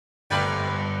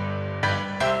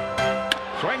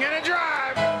Swing and a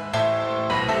drive.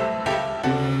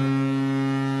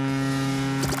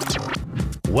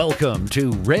 Welcome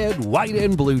to Red, White,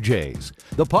 and Blue Jays,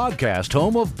 the podcast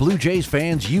home of Blue Jays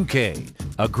Fans UK,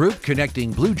 a group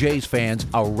connecting Blue Jays fans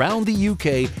around the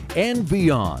UK and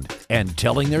beyond and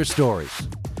telling their stories.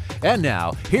 And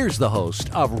now, here's the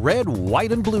host of Red,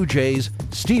 White, and Blue Jays,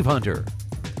 Steve Hunter.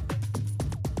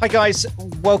 Hi guys,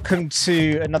 welcome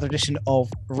to another edition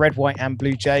of Red, White and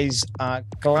Blue Jays.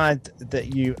 Glad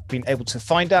that you've been able to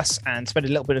find us and spend a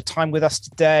little bit of time with us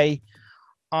today.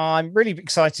 I'm really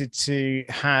excited to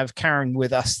have Karen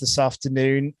with us this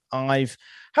afternoon. I've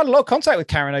had a lot of contact with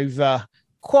Karen over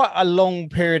quite a long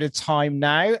period of time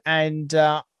now, and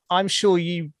I'm sure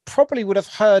you probably would have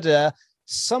heard her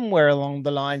somewhere along the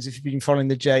lines if you've been following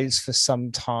the Jays for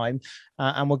some time,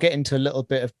 and we'll get into a little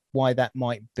bit of why that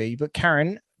might be. But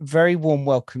Karen, very warm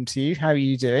welcome to you. How are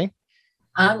you doing?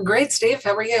 I'm great, Steve.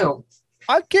 How are you?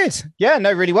 I'm good. Yeah,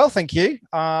 no, really well. Thank you.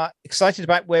 Excited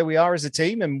about where we are as a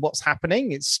team and what's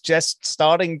happening. It's just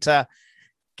starting to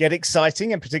get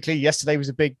exciting. And particularly yesterday was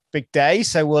a big day.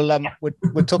 So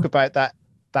we'll talk about that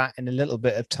in a little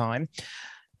bit of time.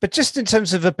 But just in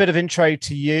terms of a bit of intro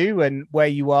to you and where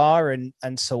you are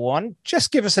and so on,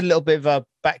 just give us a little bit of a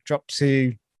backdrop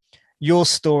to your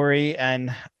story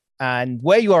and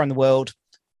where you are in the world,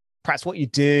 perhaps what you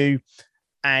do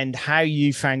and how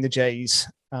you found the Jays.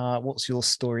 What's your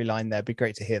storyline there? It'd be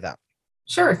great to hear that.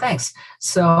 Sure, thanks.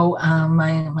 So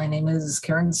my name is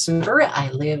Karen Suter. I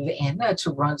live in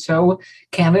Toronto,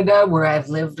 Canada, where I've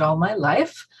lived all my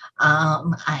life.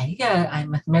 I'm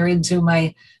married to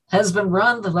my husband,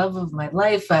 Ron, the love of my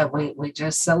life. We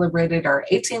just celebrated our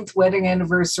 18th wedding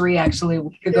anniversary, actually, a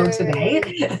week ago today,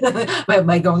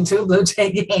 by going to a Blue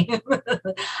Jay game.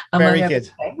 Very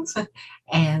good. Things.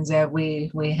 And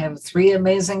we have 3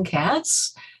 amazing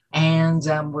cats. And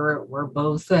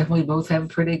we both have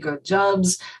pretty good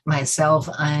jobs. Myself,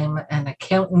 I'm an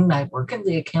accountant. I work in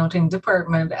the accounting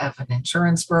department of an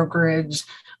insurance brokerage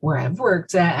where I've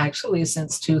worked actually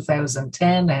since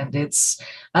 2010. And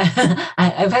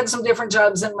I've had some different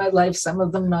jobs in my life, some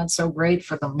of them not so great.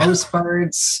 For the most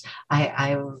part,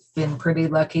 I've been pretty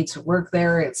lucky to work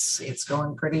there. It's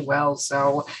going pretty well.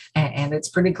 So, and it's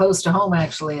pretty close to home,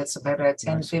 actually. It's about a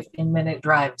 10-15 minute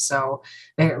drive. So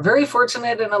very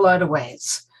fortunate in a lot of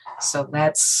ways. So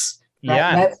that's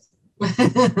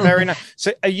very nice.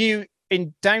 So are you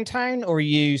in downtown or are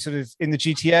you sort of in the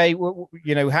GTA?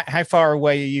 You know, how far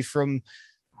away are you from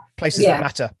places that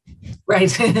matter?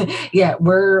 Right. Yeah,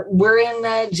 we're in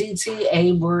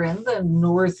GTA. We're in the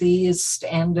northeast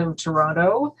end of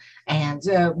Toronto. And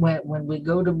when we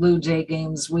go to Blue Jay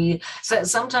games,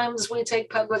 sometimes we take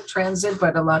public transit,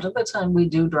 but a lot of the time we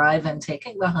do drive. And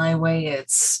taking the highway,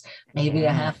 it's maybe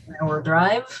a half an hour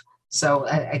drive. So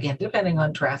again, depending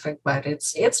on traffic, but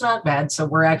it's not bad. So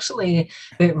we're actually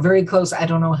very close. I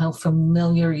don't know how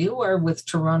familiar you are with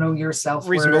Toronto yourself.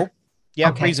 Reasonable.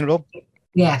 Reasonable.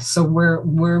 Yeah, so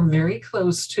we're very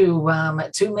close to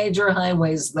 2 major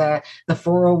highways, the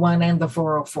 401 and the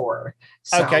 404.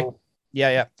 So, okay.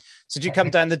 Yeah. So do you come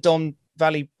down the Don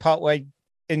Valley Parkway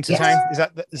into town?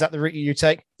 Is that the route you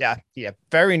take? Yeah.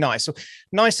 Very nice. So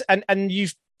nice. And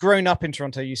you've grown up in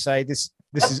Toronto, you say. This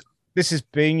has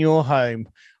been your home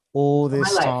all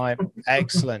this time.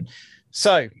 Excellent.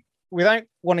 So without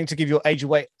wanting to give your age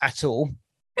away at all,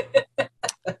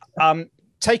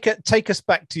 take us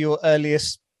back to your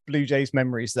earliest Blue Jays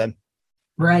memories then.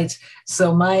 Right.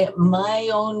 So my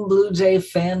own Blue Jay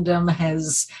fandom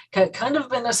has kind of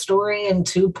been a story in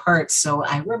 2 parts. So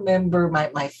I remember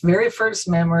my very first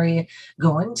memory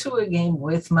going to a game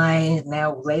with my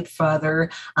now late father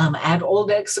at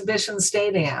Old Exhibition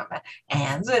Stadium.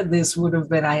 And this would have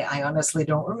been, I honestly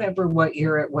don't remember what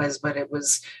year it was, but it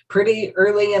was pretty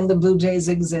early in the Blue Jays'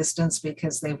 existence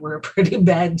because they were a pretty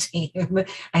bad team.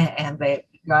 And they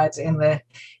got in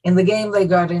the game, they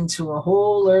got into a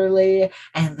hole early,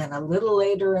 and then a little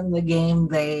later in the game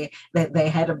they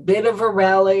had a bit of a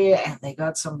rally and they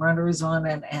got some runners on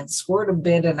and scored a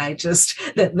bit, and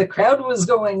the crowd was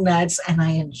going nuts and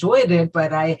I enjoyed it,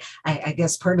 but I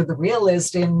guess part of the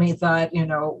realist in me thought,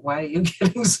 why are you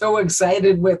getting so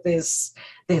excited with this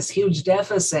huge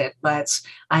deficit? But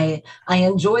I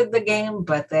enjoyed the game,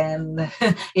 but then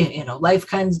life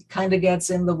kind of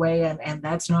gets in the way, and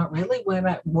that's not really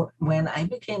when I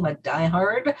became a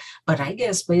diehard. But I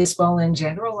guess baseball in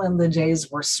general and the Jays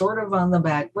were sort of on the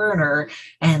back burner.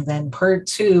 And then part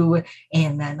 2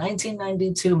 in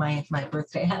 1992, my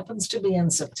birthday happens to be in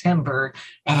September,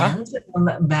 and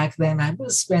back then I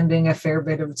was spending a fair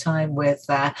bit of time with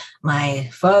my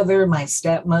father, my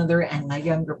stepmother, and my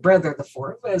younger brother. The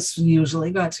 4 of of us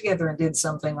usually got together and did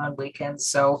something on weekends.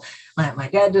 So my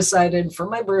dad decided for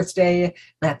my birthday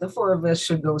that the four of us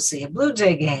should go see a Blue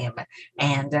Jay game.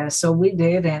 And so we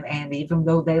did. And even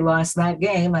though they lost that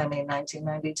game,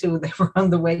 1992, they were on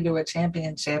the way to a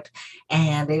championship.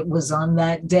 And it was on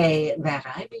that day that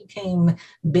I became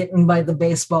bitten by the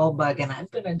baseball bug, and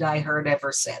I've been a diehard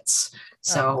ever since.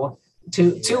 So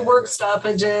two work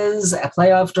stoppages, a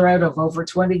playoff drought of over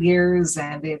 20 years,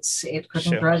 and it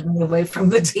couldn't drive me away from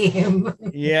the team.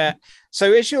 Yeah.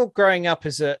 So as you're growing up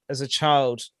as a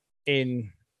child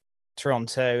in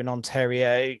Toronto and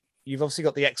Ontario, you've obviously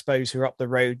got the Expos who are up the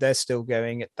road. They're still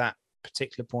going at that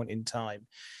particular point in time.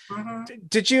 Mm-hmm.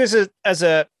 Did you, as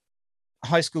a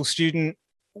high school student,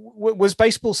 was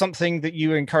baseball something that you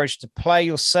were encouraged to play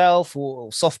yourself,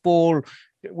 or softball?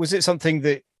 Was it something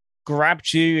that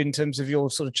grabbed you in terms of your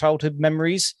sort of childhood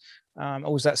memories?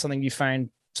 Or was that something you found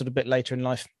sort of a bit later in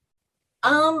life?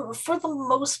 For the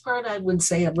most part, I would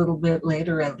say a little bit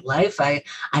later in life. I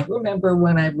remember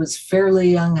when I was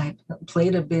fairly young, I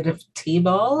played a bit of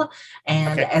t-ball,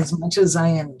 and as much as I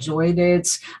enjoyed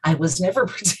it, I was never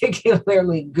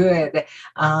particularly good.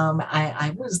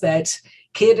 I was that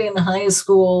kid in high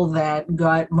school that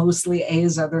got mostly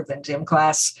A's other than gym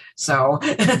class. So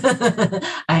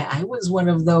I was one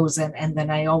of those. And then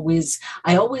I always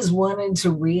wanted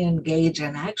to re-engage.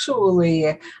 And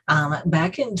actually,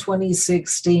 back in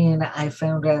 2016, I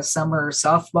found a summer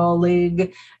softball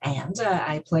league, and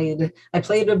I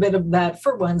played a bit of that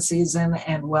for one season.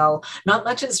 And well, not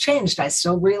much has changed. I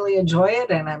still really enjoy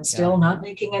it, and I'm still not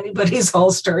making anybody's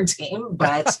all-star team,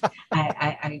 but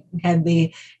I had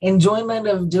the enjoyment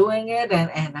of doing it,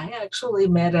 and I actually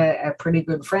met a pretty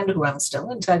good friend who I'm still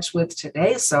in touch with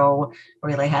today, so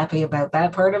really happy about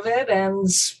that part of it. And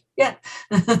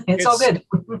it's all good.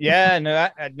 No,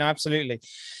 absolutely.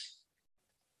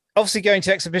 Obviously, going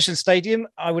to Exhibition Stadium,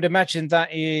 I would imagine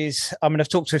that is, I've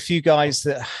talked to a few guys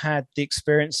that had the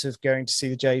experience of going to see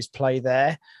the Jays play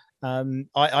there.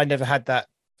 I never had that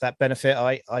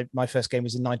benefit. My first game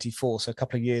was in 94, so a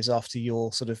couple of years after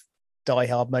your sort of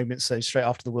die-hard moment. So straight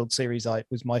after the World Series,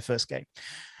 was my first game.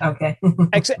 Okay.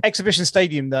 Exhibition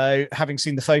Stadium, though, having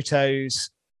seen the photos,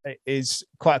 is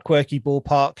quite a quirky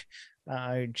ballpark,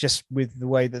 just with the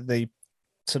way that the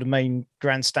sort of main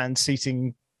grandstand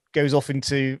seating goes off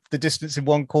into the distance in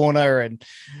one corner. And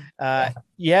but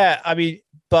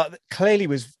clearly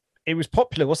it was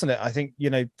popular, wasn't it? I think,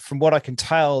 from what I can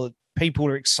tell, people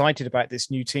are excited about this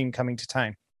new team coming to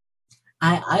town.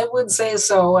 I would say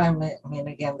so. I mean,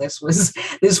 again, this was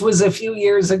a few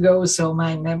years ago, so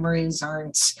my memories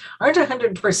aren't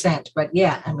 100%. But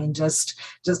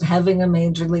just having a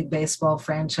Major League Baseball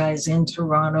franchise in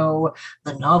Toronto,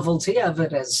 the novelty of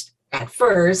it is at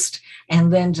first,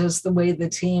 and then just the way the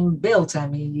team built.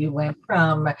 You went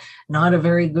from not a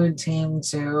very good team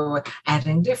to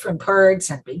adding different parts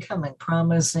and becoming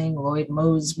promising, Lloyd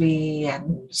Moseby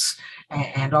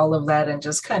and all of that, and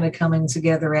just kind of coming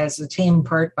together as a team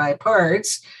part by part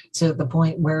to the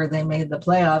point where they made the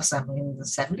playoffs. The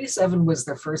 77 was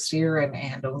their first year,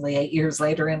 and only 8 years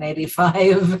later in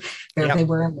 85, they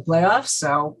were in the playoffs.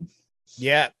 So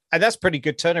and that's pretty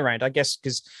good turnaround, I guess,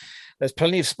 because there's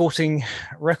plenty of sporting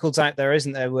records out there,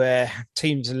 isn't there, where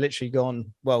teams are literally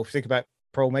gone, well, think about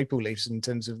Pearl Maple Leafs in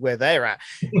terms of where they're at.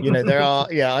 There are,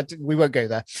 we won't go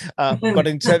there.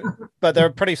 But there are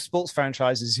plenty of sports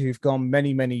franchises who've gone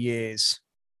many, many years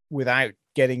without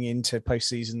getting into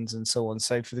postseasons and so on.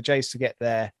 So for the Jays to get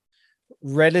there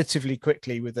relatively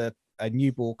quickly with a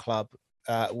new ball club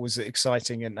was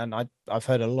exciting. And I've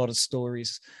heard a lot of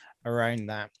stories around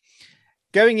that.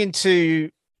 Going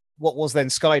into what was then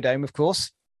Skydome, of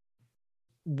course.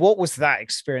 What was that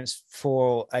experience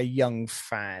for a young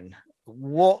fan?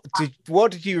 What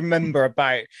did you remember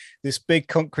about this big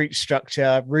concrete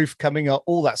structure, roof coming up,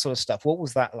 all that sort of stuff? What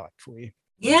was that like for you?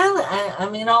 Yeah,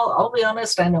 I'll be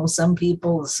honest. I know some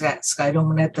people at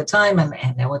Skydome at the time,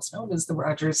 and now it's known as the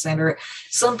Rogers Center.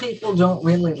 Some people don't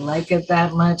really like it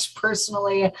that much.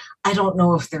 Personally, I don't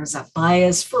know if there's a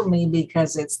bias for me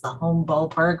because it's the home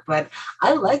ballpark, but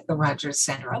I like the Rogers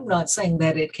Center. I'm not saying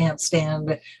that it can't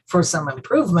stand for some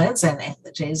improvements, and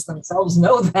the Jays themselves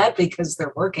know that because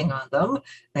they're working on them.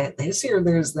 This year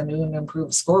there's the new and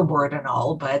improved scoreboard and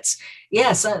all, but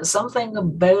yes, something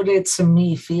about it to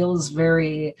me feels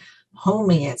very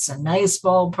homey. It's a nice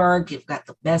ballpark. You've got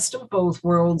the best of both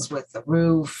worlds with the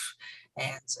roof.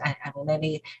 And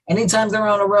anytime they're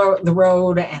on the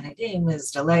road and a game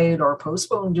is delayed or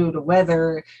postponed due to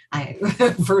weather,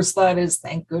 first thought is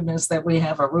thank goodness that we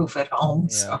have a roof at home.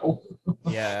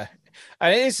 Yeah. So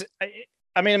and it is.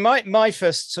 My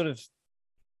first sort of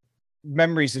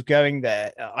memories of going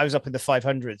there. I was up in the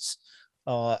 500s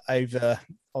over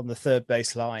on the third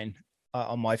base line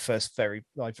on my very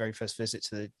first visit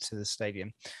to the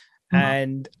stadium. Mhm.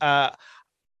 And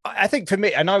I think for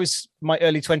me, and I was my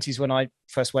early 20s when I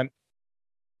first went,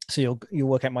 so you'll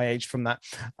work out my age from that.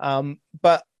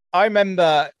 But I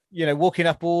remember, walking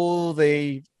up all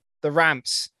the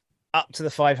ramps up to the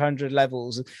 500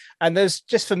 levels, and there was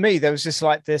just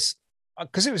like this,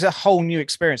 because it was a whole new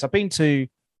experience. I've been to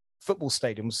football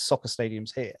stadiums, soccer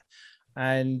stadiums here,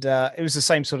 and it was the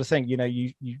same sort of thing.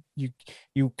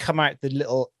 You come out the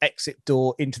little exit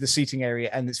door into the seating area,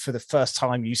 and it's for the first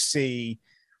time you see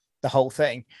the whole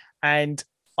thing. And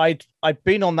I'd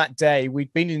been on that day.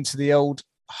 We'd been into the old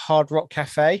Hard Rock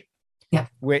Cafe,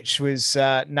 which was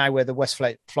now where the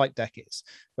WestJet flight deck is,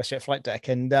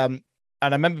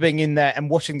 and I remember being in there and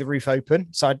watching the roof open.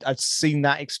 So I'd seen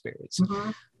that experience.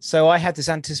 Mhm. So I had this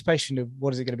anticipation of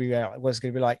what is it going to be like, what it's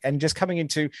going to be like, and just coming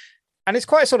into, and it's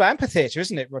quite a sort of amphitheater,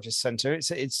 isn't it, Rogers Centre? It's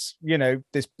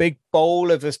this big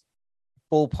bowl of a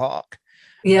ballpark,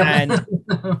 and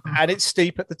it's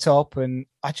steep at the top, and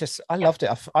I loved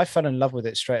it. I fell in love with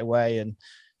it straight away. And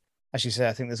as you say,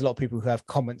 I think there's a lot of people who have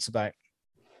comments about,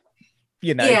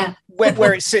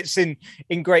 where it sits in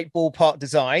great ballpark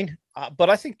design.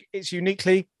 But I think it's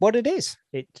uniquely what it is.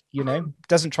 It,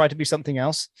 doesn't try to be something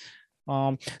else.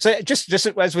 So just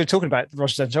as we were talking about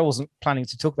Rogers Centre, I wasn't planning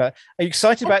to talk about it. Are you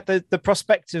excited about the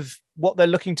prospect of what they're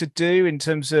looking to do in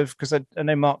terms of, because I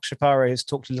know Mark Shapiro has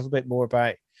talked a little bit more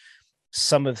about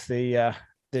some of the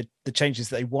changes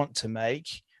that they want to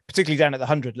make, particularly down at the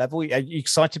 100 level. Are you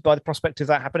excited by the prospect of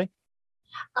that happening?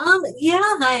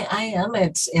 I am.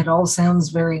 It all sounds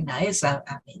very nice. I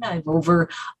mean, I've over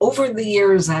the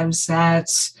years, I've sat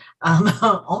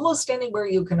almost anywhere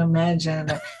you can imagine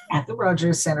at the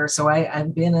Rogers Centre. So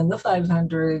I've been in the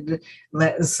 500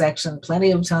 section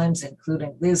plenty of times,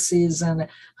 including this season,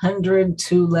 100,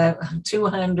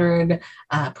 200,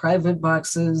 private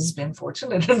boxes. Been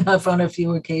fortunate enough on a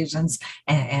few occasions.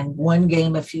 And one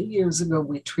game a few years ago,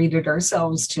 we treated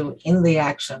ourselves to In the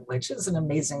Action, which is an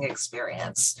amazing experience.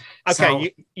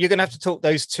 Okay, you're going to have to talk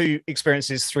those two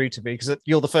experiences through to me, because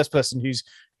you're the first person who's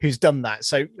done that.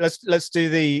 So let's do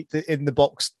the in the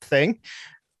box thing.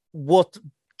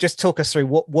 Just talk us through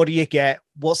what do you get?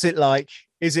 What's it like?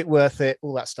 Is it worth it?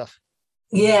 All that stuff.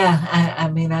 Yeah, I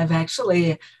mean, I've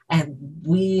actually, and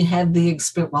we had the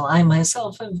experience. Well, I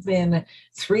myself have been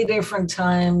 3 different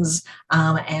times,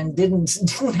 and didn't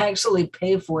actually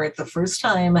pay for it. The first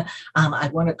time, I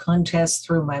won a contest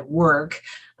through my work.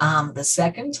 The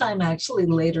second time, actually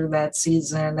later that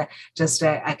season, just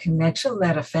a connection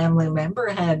that a family member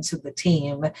had to the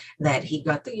team, that he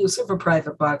got the use of a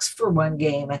private box for one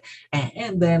game.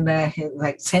 And then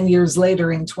like 10 years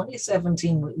later in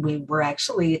 2017, we were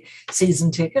actually season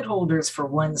ticket holders for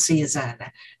one season.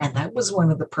 And that was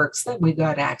one of the perks that we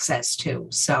got access to.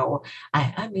 So,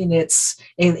 I mean,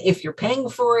 if you're paying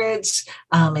for it,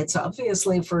 it's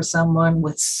obviously for someone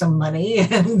with some money.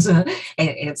 And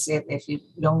if you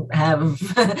don't have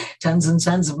tons and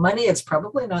tons of money, it's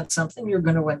probably not something you're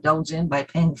going to indulge in by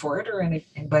paying for it or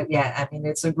anything. But yeah, I mean,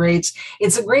 it's a great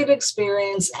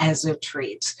experience as a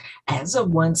treat, as a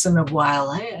once in a while.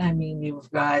 I mean,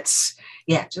 you've got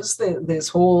just this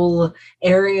whole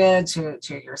area to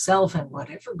yourself and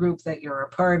whatever group that you're a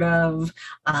part of.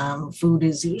 Food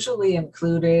is usually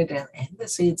included, and the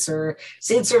seats are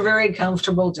very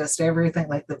comfortable. Just everything,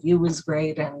 like the view is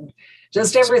great, and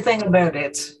just everything about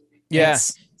it. Yeah.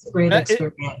 It's a great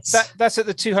experience. That's at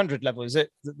the 200 level, is it,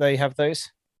 that they have those?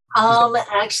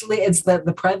 Actually, it's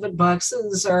the private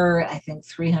boxes are, I think,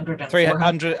 300 and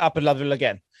 300 upper level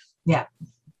again. Yeah.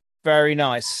 Very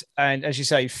nice. And as you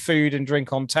say, food and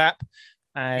drink on tap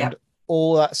and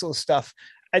all that sort of stuff.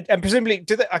 And presumably,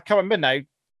 I can't remember now,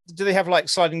 do they have like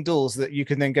sliding doors that you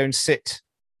can then go and sit,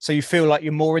 so you feel like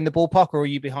you're more in the ballpark, or are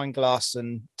you behind glass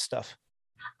and stuff?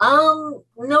 No,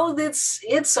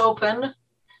 it's open.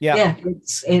 Yeah,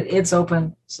 it's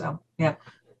open. So yeah.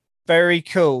 Very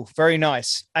cool. Very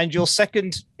nice. And your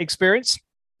second experience?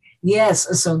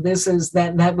 Yes. So this is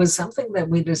that was something that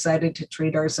we decided to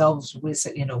treat ourselves. We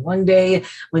said, one day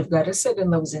we've got to sit in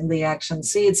those In the Action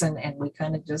seats. And we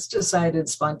kind of just decided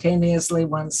spontaneously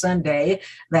one Sunday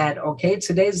that, okay,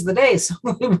 today's the day. So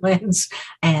we went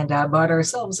and bought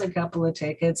ourselves a couple of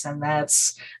tickets. And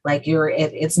that's like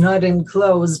it's not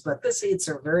enclosed, but the seats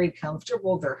are very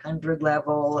comfortable. They're 100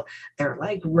 level. They're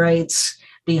like right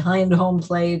behind home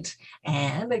plate.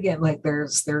 And again, like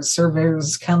there's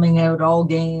servers coming out all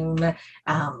game.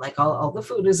 Like all the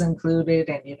food is included,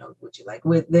 and would you like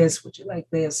with this? Would you like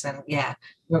this? And yeah,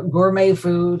 gourmet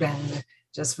food, and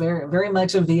just very, very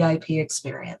much a VIP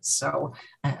experience. So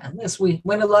unless we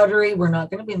win a lottery, we're not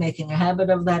going to be making a habit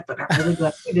of that, but I'm really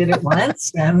glad we did it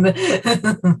once. And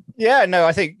Yeah, no,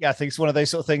 I think it's one of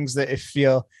those sort of things that if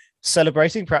you're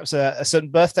celebrating perhaps a certain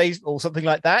birthday or something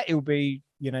like that, it would be,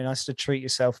 nice to treat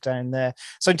yourself down there.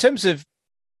 So in terms of,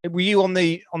 were you on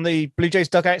the Blue Jays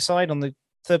dugout side, on the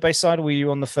third base side, or were you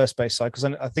on the first base side? Because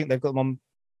I think they've got them on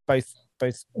both.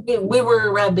 We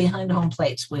were behind home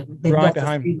plate. They've got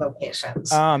the 3 locations.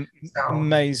 So.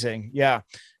 Amazing. Yeah.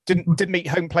 Didn't meet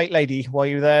home plate lady while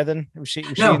you were there then? Was she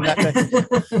in that day?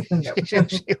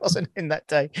 She wasn't in that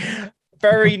day.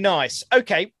 Very nice.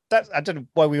 Okay. I don't know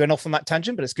why we went off on that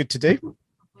tangent, but it's good to do.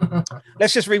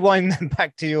 Let's just rewind them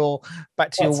back to your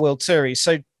World Series.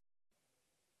 So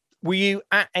were you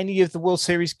at any of the World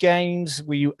Series games?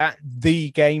 Were you at the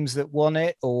games that won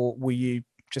it? Or were you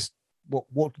just,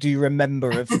 what do you remember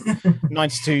of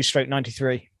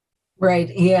 92/93?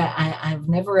 Right. Yeah. I've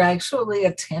never actually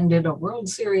attended a World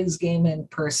Series game in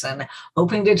person,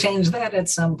 hoping to change that at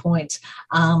some point.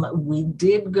 We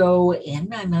did go in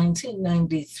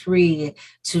 1993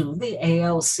 to the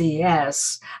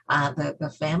ALCS.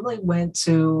 The family went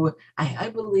to,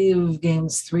 I believe,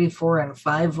 games 3, 4, and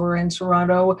 5 were in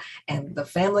Toronto, and the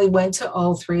family went to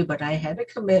all 3, but I had a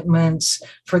commitment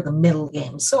for the middle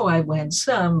game. So I went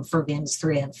for games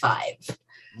 3 and 5.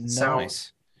 Nice. So,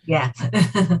 yeah,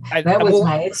 that was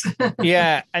nice.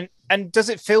 Yeah, and does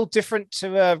it feel different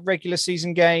to a regular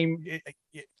season game?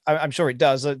 I'm sure it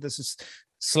does. This is a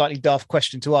slightly daft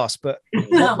question to ask, but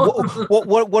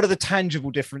what are the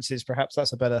tangible differences? Perhaps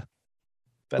that's a better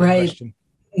question.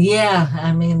 Yeah,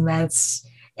 I mean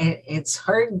it's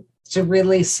hard to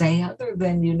really say, other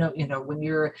than when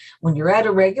you're at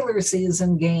a regular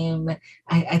season game,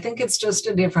 I think it's just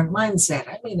a different mindset.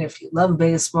 I mean, if you love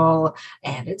baseball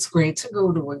and it's great to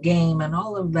go to a game and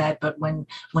all of that, but when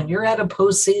you're at a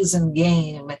postseason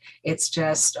game, it's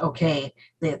just, okay,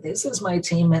 this is my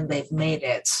team and they've made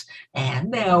it. And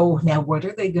now what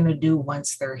are they going to do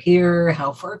once they're here?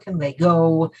 How far can they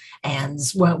go? And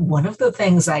one of the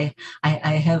things I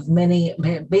have many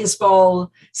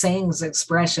baseball sayings,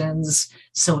 expressions,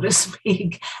 so to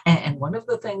speak. And one of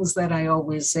the things that I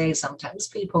always say, sometimes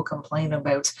people complain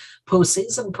about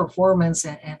postseason performance.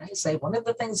 And I say, one of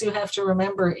the things you have to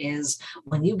remember is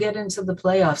when you get into the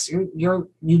playoffs,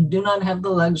 you do not have the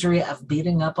luxury of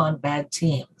beating up on bad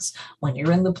teams. When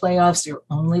you're in the playoffs, you're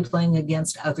only playing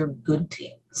against other good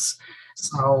teams.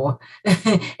 So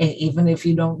even if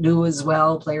you don't do as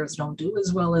well, players don't do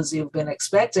as well as you've been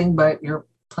expecting, but you're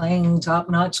playing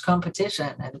top-notch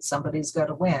competition and somebody's got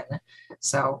to win.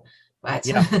 So, but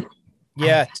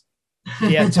yeah,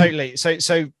 totally.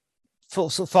 So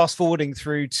fast forwarding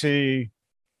through to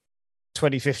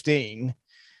 2015,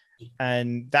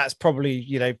 and that's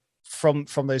probably, from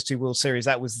those 2 World Series,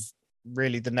 that was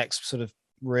really the next sort of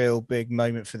real big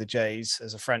moment for the Jays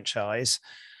as a franchise.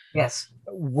 Yes.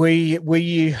 Were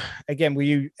you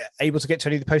able to get to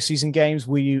any of the postseason games?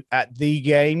 Were you at the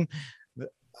game?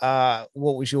 What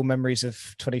was your memories of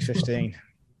 2015?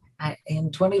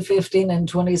 In 2015 and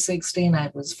 2016,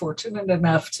 I was fortunate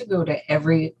enough to go to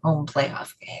every home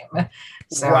playoff game.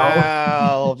 So,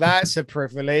 wow, that's a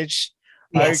privilege.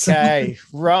 Yes. Okay,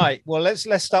 right. Well,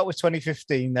 let's start with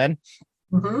 2015 then.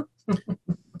 Mm-hmm.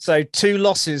 So 2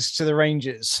 losses to the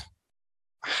Rangers.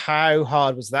 How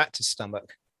hard was that to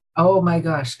stomach? Oh my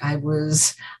gosh, I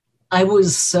was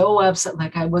so upset.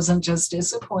 Like, I wasn't just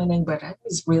disappointing, but I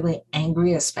was really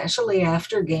angry, especially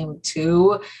after game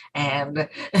 2. And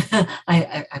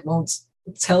I won't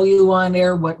tell you on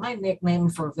air what my nickname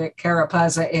for Vic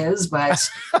Carapazza is, but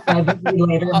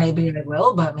later maybe I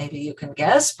will, but maybe you can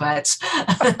guess. But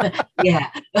yeah,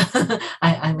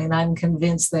 I mean, I'm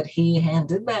convinced that he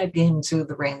handed that game to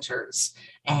the Rangers.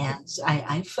 And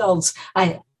I felt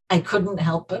I couldn't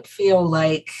help but feel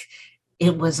like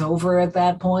it was over at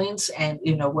that point. And,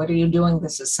 what are you doing?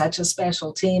 This is such a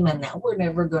special team. And now we're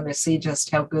never going to see just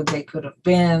how good they could have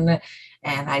been.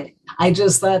 And I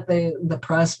just thought the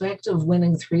prospect of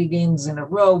winning 3 games in a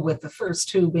row, with the first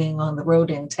 2 being on the road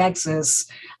in Texas,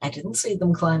 I didn't see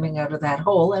them climbing out of that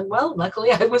hole. And well,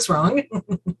 luckily I was wrong.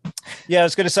 Yeah, I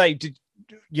was going to say,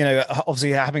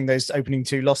 obviously having those opening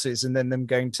 2 losses and then them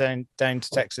going down to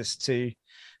Texas to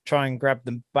try and grab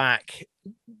them back.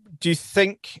 Do you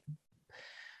think,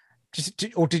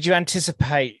 or did you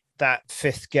anticipate that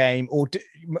 5th game,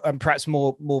 and perhaps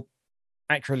more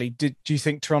accurately, do you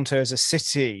think Toronto as a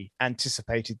city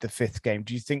anticipated the 5th game?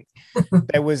 Do you think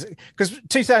there was, because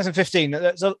 2015,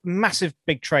 there's a massive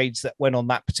big trades that went on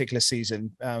that particular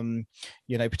season,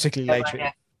 particularly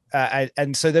later.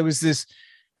 And so there was this,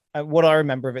 what I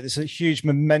remember of it, there's a huge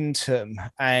momentum,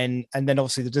 and then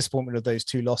obviously the disappointment of those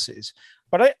two losses.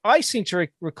 But I seem to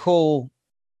recall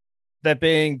there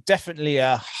being definitely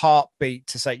a heartbeat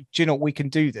to say, do you know what, we can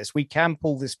do this, we can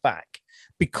pull this back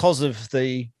because of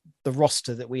the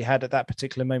roster that we had at that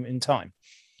particular moment in time.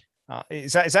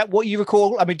 Is that what you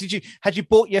recall? I mean, had you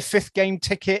bought your fifth game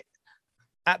ticket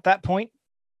at that point?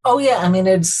 Oh yeah, I mean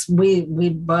we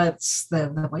bought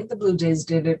the way the Blue Jays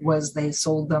did it was they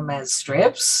sold them as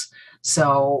strips.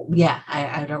 So yeah,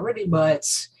 I'd already bought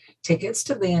tickets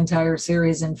to the entire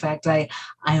series. In fact, I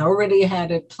already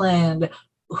had it planned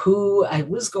who I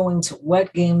was going to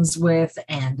what games with,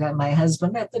 and my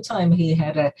husband at the time, he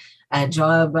had a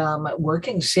job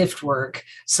working shift work,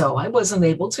 so I wasn't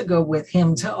able to go with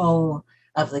him to all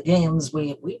of the games.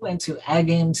 We went to a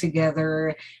game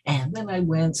together, and then I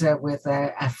went with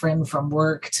a friend from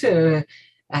work to.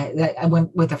 I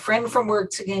went with a friend from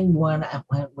work to game one. I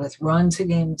went with Ron to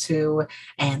game two,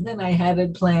 and then I had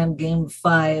it planned game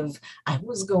five. I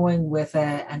was going with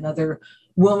another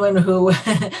woman who,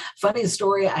 funny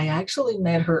story, I actually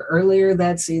met her earlier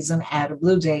that season at a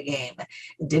Blue Jay game.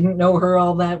 Didn't know her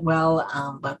all that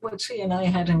well, but what she and I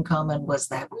had in common was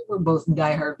that we were both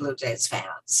diehard Blue Jays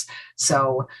fans.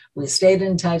 So we stayed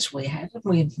in touch. We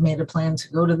made a plan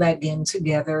to go to that game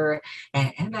together.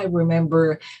 And I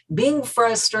remember being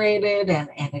frustrated and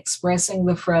expressing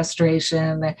the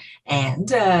frustration, and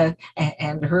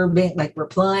her being like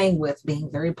replying with being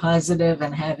very positive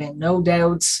and having no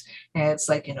doubts. And it's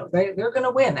like, they're going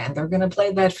to win and they're going to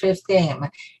play that fifth game.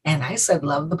 And I said,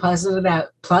 love the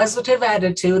positive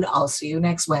attitude. I'll see you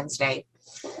next Wednesday.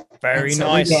 Very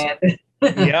nice.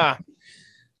 Yeah.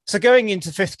 So going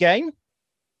into fifth game,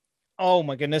 oh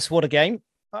my goodness, what a game.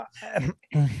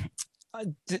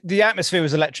 The atmosphere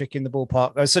was electric in the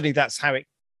ballpark. Certainly that's how it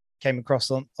came across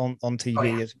on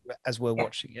TV as we're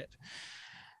watching it.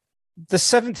 The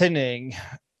seventh inning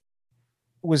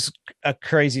was a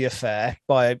crazy affair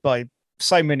by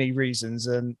so many reasons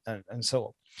and so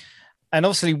on. And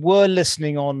obviously we're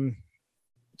listening on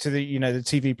to the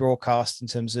TV broadcast in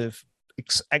terms of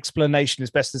explanation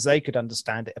as best as they could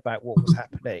understand it about what was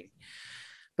happening.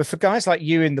 But for guys like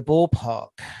you in the ballpark,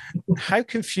 how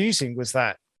confusing was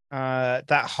that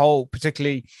whole,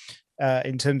 particularly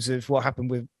in terms of what happened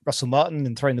with Russell Martin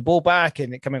and throwing the ball back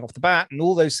and it coming off the bat and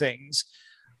all those things?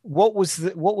 What was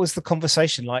the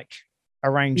conversation like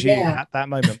around you at that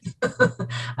moment?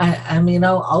 I mean,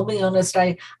 I'll be honest,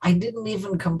 I didn't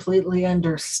even completely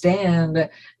understand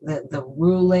the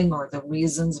ruling or the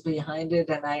reasons behind it.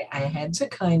 And I had to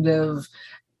kind of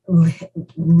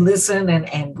listen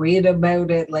and read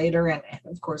about it later, and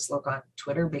of course look on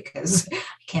Twitter because I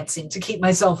can't seem to keep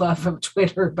myself off of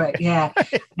Twitter. But yeah,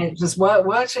 and just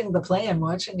watching the play and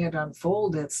watching it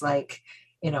unfold, it's like,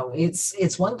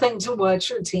 it's one thing to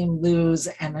watch your team lose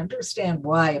and understand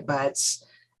why, but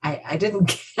I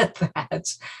didn't get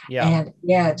that. Yeah. And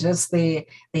yeah, just the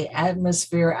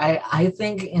atmosphere. I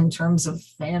think in terms of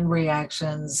fan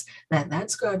reactions,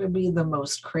 that's got to be the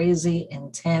most crazy,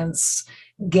 intense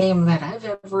game that I've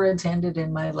ever attended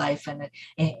in my life. And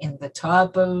in the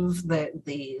top of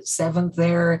the seventh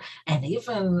there, and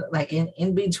even like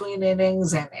in between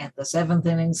innings and the seventh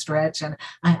inning stretch. And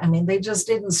I mean, they just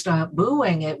didn't stop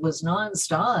booing. It was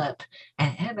nonstop.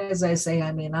 And as I say,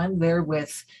 I mean, I'm there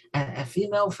with a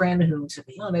female friend who, to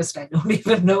be honest, I don't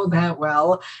even know that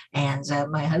well. And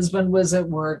my husband was at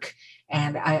work.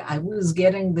 And I was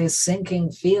getting this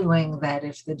sinking feeling that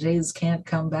if the Jays can't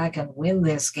come back and win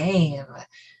this game,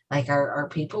 like, are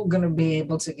people going to be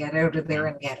able to get out of there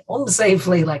and get home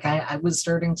safely? Like, I was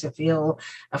starting to feel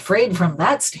afraid from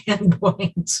that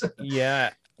standpoint. Yeah.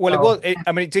 Well,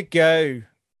 it did go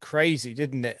crazy,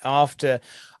 didn't it? After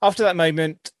that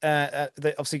moment, they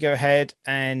obviously go ahead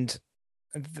and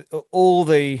all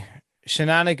the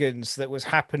shenanigans that was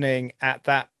happening at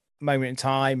that moment in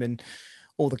time and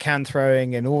all the can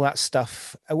throwing and all that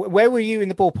stuff. Where were you in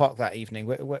the ballpark that evening?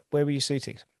 Where were you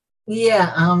seated?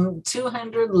 Yeah,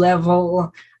 200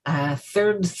 level,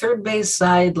 third base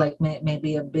side, like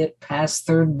maybe a bit past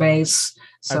third base.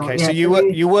 So, okay, yeah, so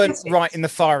you weren't right in the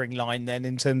firing line then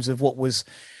in terms of what was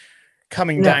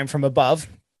coming down from above.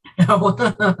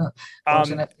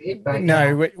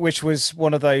 Which was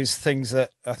one of those things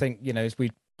that I think, as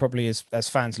we probably as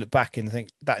fans look back and think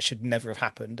that should never have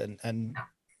happened, and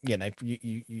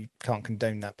you can't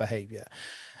condone that behavior.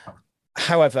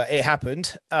 However, it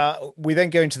happened. We then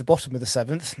go into the bottom of the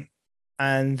seventh,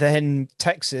 and then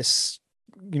Texas,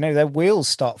 their wheels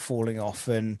start falling off,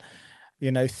 and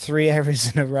 3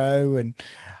 errors in a row, and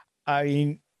I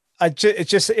mean,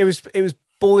 it was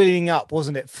boiling up,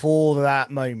 wasn't it, for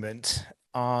that moment?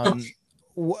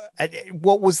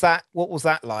 what was that? What was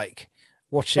that like?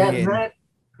 Watching That in. that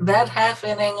that half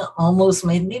inning almost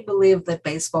made me believe that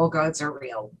baseball gods are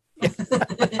real.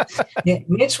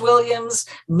 Mitch Williams,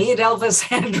 meet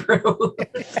Elvis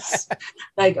Andrews.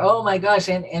 Like, oh my gosh.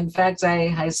 And in fact,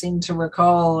 I seem to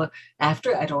recall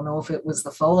after, I don't know if it was the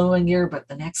following year, but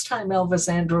the next time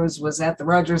Elvis Andrews was at the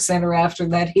Rogers Center after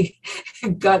that, he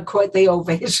got quite the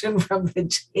ovation from the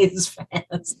Jays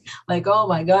fans. Like, oh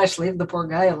my gosh, leave the poor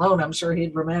guy alone. I'm sure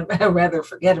he'd rather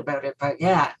forget about it. But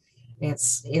yeah,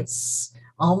 it's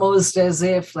almost as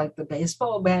if like the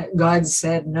baseball gods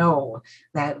said no,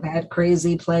 that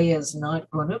crazy play is not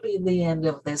going to be the end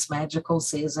of this magical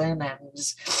season.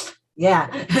 And yeah,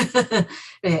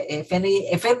 if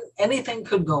anything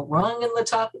could go wrong in the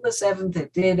top of the seventh,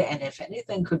 it did, and if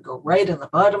anything could go right in the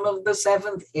bottom of the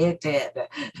seventh, it did.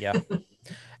 Yeah.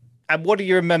 And what do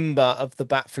you remember of the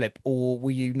bat flip, or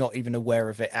were you not even aware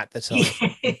of it at the time?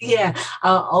 Yeah,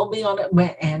 I'll be on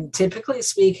it. And typically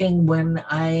speaking,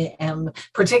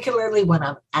 particularly when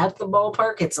I'm at the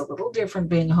ballpark, it's a little different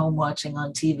being home watching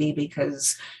on TV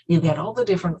because you get all the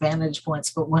different vantage points.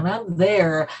 But when I'm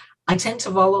there, I tend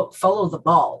to follow the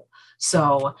ball.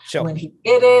 So Sure. When he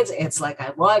did it, it's like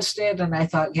I watched it and I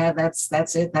thought, yeah, that's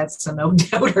it. That's a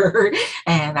no-doubter.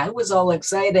 And I was all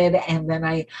excited. And then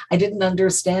I didn't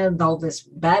understand all this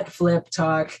bat flip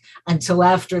talk until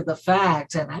after the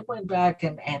fact. And I went back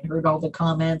and heard all the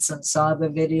comments and saw the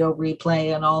video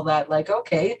replay and all that. Like,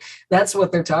 okay, that's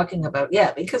what they're talking about.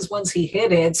 Yeah, because once he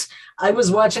hit it, I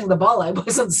was watching the ball. I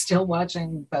wasn't still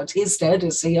watching Bautista to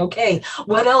see, okay,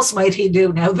 what else might he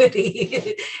do now that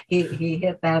he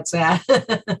hit that side.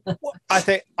 I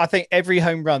think every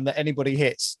home run that anybody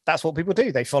hits, that's what people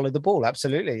do. They follow the ball.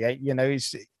 Absolutely. You know,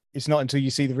 it's not until you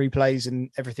see the replays and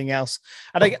everything else.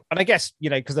 And I guess, you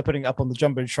know, because they're putting it up on the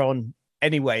Jumbotron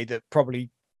anyway, that probably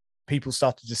people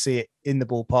started to see it in the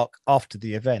ballpark after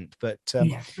the event. But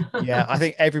yeah, I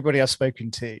think everybody I've spoken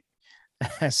to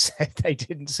said they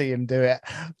didn't see him do it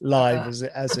live,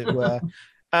 as it were.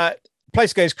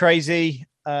 Place goes crazy.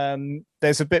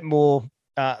 There's a bit more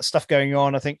stuff going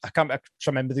on. I think I can't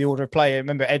remember the order of play. I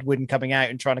remember Edwin coming out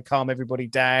and trying to calm everybody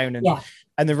down,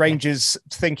 and the Rangers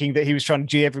thinking that he was trying to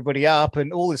G everybody up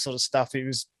and all this sort of stuff. It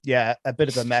was a bit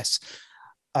of a mess.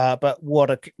 But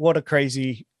what a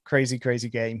crazy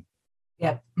game.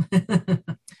 Yep.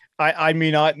 I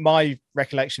mean, my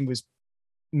recollection was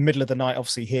middle of the night,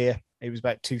 obviously here. It was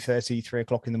about 2:30, 3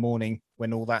 o'clock in the morning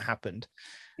when all that happened.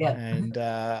 Yeah. And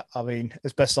I mean,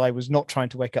 as best I was not trying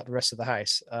to wake up the rest of the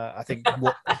house. I think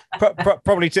what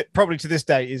probably to this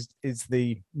day is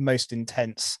the most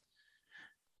intense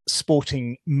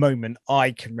sporting moment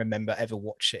I can remember ever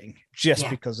watching, just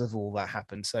because of all that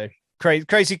happened. So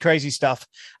crazy stuff.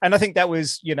 And I think that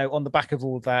was, you know, on the back of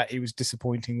all of that, it was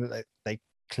disappointing that they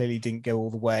clearly didn't go all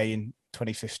the way in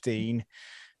 2015.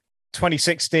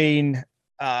 2016,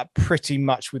 pretty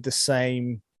much with the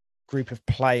same group of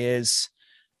players.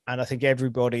 And I think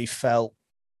everybody felt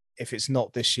if it's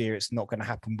not this year, it's not going to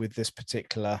happen with this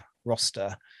particular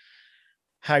roster.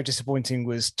 How disappointing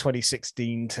was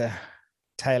 2016 to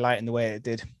tail out in the way it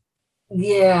did?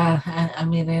 Yeah, I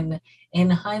mean, in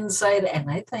hindsight,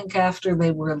 and I think after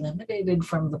they were eliminated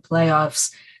from the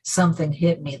playoffs, something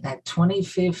hit me that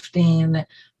 2015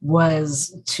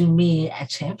 was, to me, a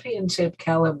championship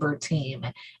caliber team.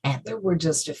 And there were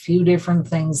just a few different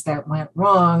things that went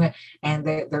wrong. And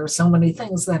there are so many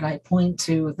things that I point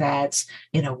to that,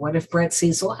 you know, what if Brett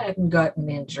Cecil hadn't gotten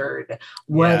injured?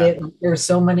 There's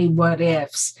so many what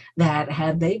ifs that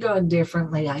had they gone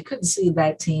differently, I could see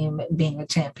that team being a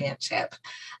championship.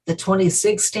 The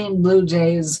 2016 Blue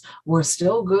Jays were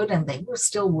still good and they were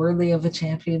still worthy of a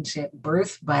championship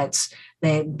berth, but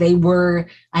they were,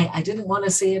 I didn't want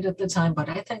to see it at the time, but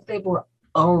I think they were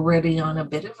already on a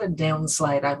bit of a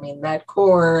downslide. I mean, that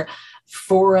core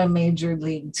for a major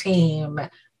league team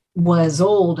was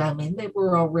old. I mean, they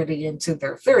were already into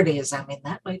their 30s. I mean,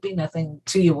 that might be nothing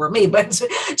to you or me, but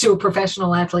to a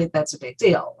professional athlete, that's a big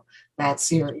deal.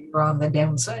 That's you're on the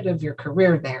downside of your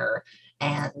career there.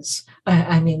 And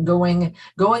I mean, going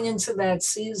into that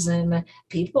season,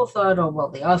 people thought, oh,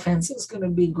 well, the offense is going to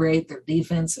be great. Their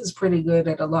defense is pretty good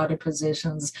at a lot of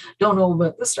positions. Don't know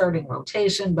about the starting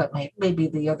rotation, but maybe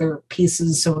the other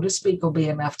pieces, so to speak, will be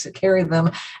enough to carry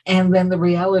them. And then the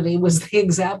reality was the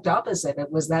exact opposite.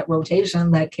 It was that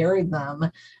rotation that carried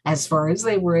them as far as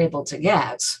they were able to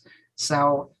get.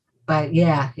 So, but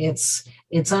yeah, it's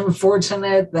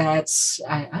unfortunate that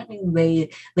I mean they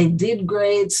did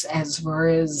great as far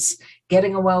as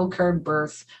getting a wild card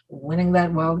berth, winning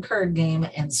that wild card game,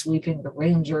 and sweeping the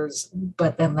Rangers.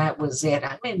 But then that was it.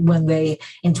 I mean,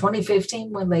 in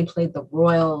 2015 when they played the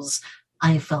Royals,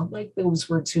 I felt like those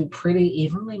were two pretty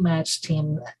evenly matched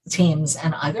teams,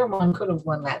 and either one could have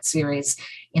won that series.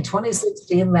 In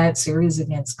 2016, that series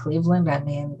against Cleveland, I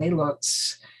mean, they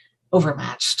looked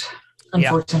overmatched.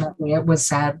 Unfortunately, it was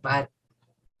sad, but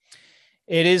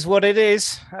it is what it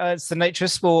is. It's the nature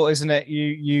of sport, isn't it?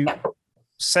 You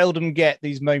seldom get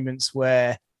these moments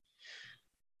where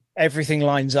everything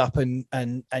lines up and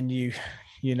you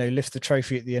lift the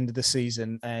trophy at the end of the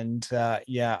season. And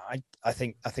I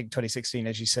think 2016,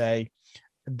 as you say,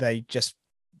 they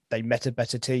met a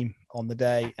better team on the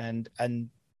day, and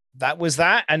that was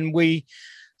that. And we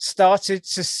started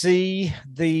to see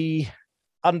the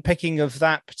unpicking of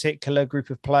that particular group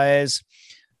of players.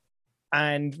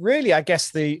 And really, I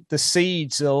guess the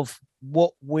seeds of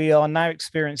what we are now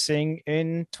experiencing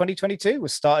in 2022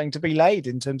 was starting to be laid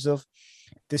in terms of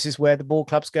this is where the ball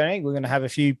club's going. We're going to have a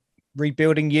few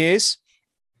rebuilding years.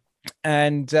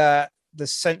 And the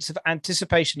sense of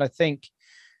anticipation, I think,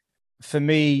 for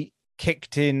me,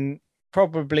 kicked in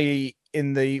probably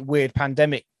in the weird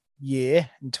pandemic year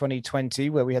in 2020,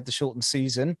 where we had the shortened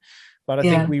season. But I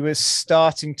think we were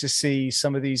starting to see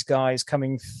some of these guys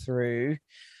coming through.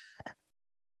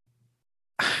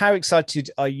 How excited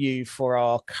are you for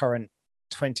our current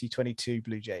 2022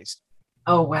 Blue Jays?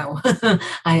 Oh, well,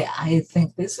 I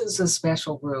think this is a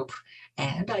special group,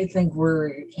 and I think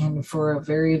we're in for a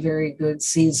very, very good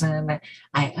season.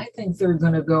 I think they're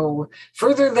going to go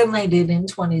further than they did in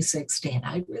 2016.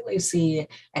 I really see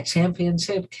a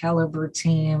championship caliber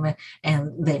team,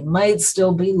 and they might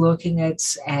still be looking at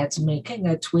making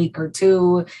a tweak or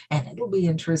two, and it'll be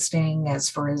interesting as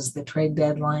far as the trade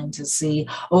deadline to see,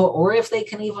 or if they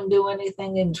can even do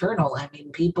anything internal. I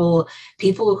mean, people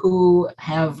who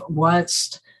have watched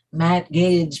Matt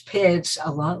Gage pitch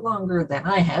a lot longer than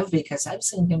I have, because I've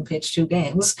seen him pitch 2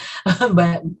 games,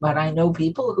 but I know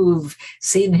people who've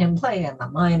seen him play in the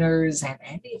minors and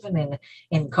even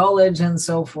in college and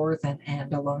so forth,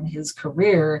 and along his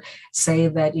career, say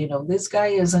that, this guy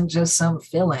isn't just some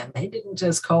fill-in. They didn't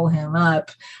just call him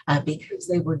up because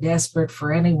they were desperate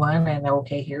for anyone, and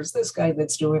okay, here's this guy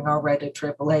that's doing all right at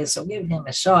AAA, so give him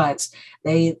a shot.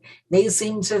 They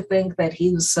seem to think that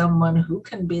he's someone who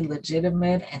can be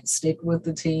legitimate and stick with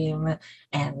the team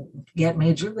and get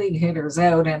major league hitters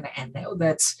out. And now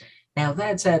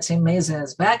that Tim Mesa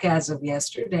is back as of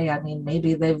yesterday. I mean,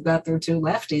 maybe they've got their 2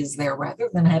 lefties there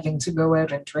rather than having to go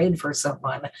out and trade for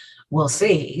someone. We'll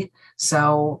see.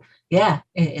 So yeah,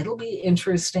 it'll be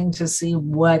interesting to see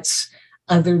what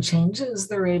other changes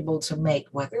they're able to make,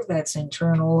 whether that's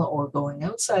internal or going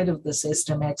outside of the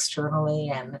system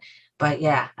externally. But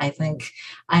yeah, I think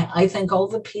all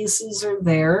the pieces are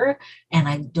there, and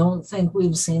I don't think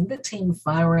we've seen the team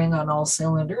firing on all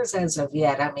cylinders as of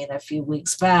yet. I mean, a few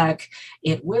weeks back,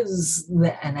 it was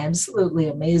an absolutely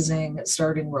amazing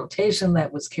starting rotation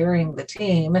that was carrying the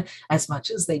team. As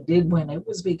much as they did win, it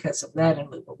was because of that, and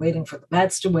we were waiting for the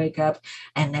bats to wake up.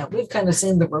 And now we've kind of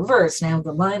seen the reverse. Now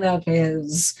the lineup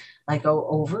is like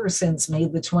over since May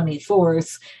the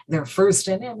 24th. They're first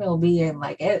in MLB in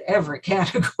like every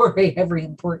category, every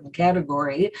important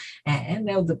category. And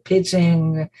now the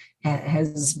pitching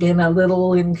has been a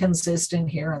little inconsistent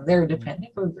here and there,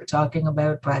 depending who we're talking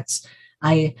about. But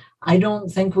I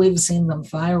don't think we've seen them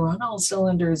fire on all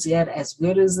cylinders yet. As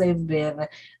good as they've been,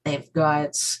 they've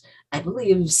got, I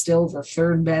believe, still the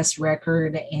 3rd best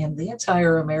record in the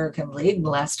entire American League. The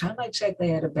last time I checked, they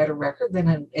had a better record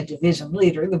than a division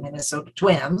leader, the Minnesota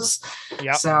Twins.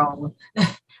 Yep. So,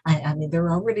 I mean,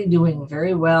 they're already doing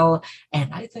very well,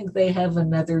 and I think they have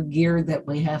another gear that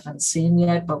we haven't seen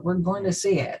yet, but we're going to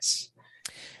see it.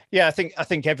 Yeah, I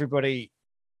think everybody,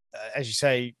 as you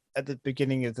say, at the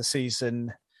beginning of the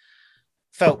season,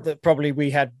 felt that probably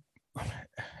we had,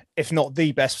 if not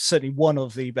the best, certainly one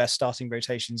of the best starting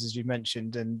rotations, as you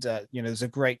mentioned. And, there's a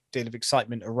great deal of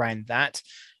excitement around that.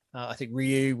 I think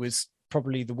Ryu was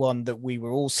probably the one that we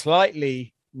were all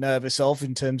slightly nervous of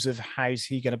in terms of how's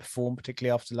he going to perform,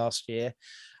 particularly after last year.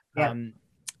 Yeah.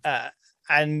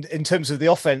 And in terms of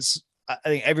the offense, I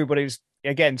think everybody was,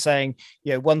 again, saying,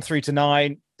 1 through to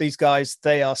 9, these guys,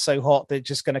 they are so hot, they're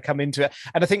just going to come into it.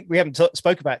 And I think we haven't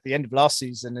spoke about the end of last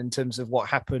season in terms of what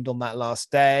happened on that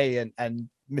last day and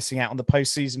missing out on the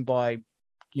postseason by,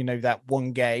 that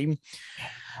one game.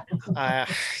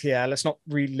 Let's not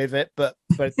relive it, but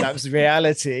that was the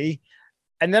reality.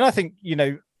 And then I think,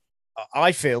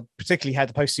 I feel particularly how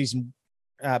the postseason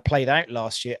played out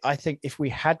last year. I think if we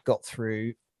had got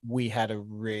through, we had a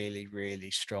really, really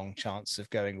strong chance of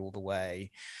going all the way.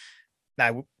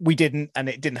 Now, we didn't, and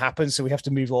it didn't happen, so we have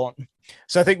to move on.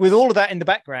 So I think with all of that in the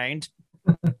background,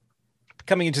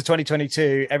 coming into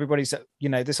 2022, everybody's,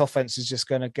 this offense is just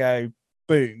going to go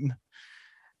boom.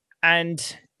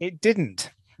 And it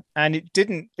didn't. And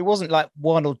it wasn't like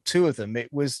one or two of them.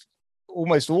 It was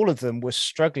almost all of them were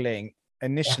struggling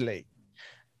initially.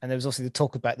 And there was also the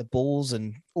talk about the balls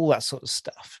and all that sort of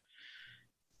stuff.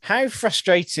 How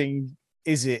frustrating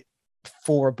is it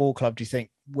for a ball club, do you think,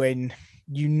 when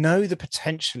you know the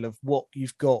potential of what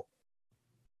you've got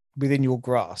within your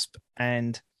grasp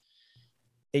and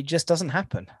it just doesn't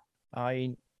happen?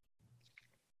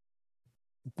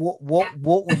 What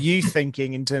were you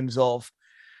thinking in terms of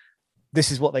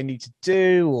this is what they need to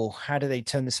do, or how do they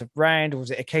turn this around? Or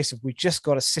was it a case of we just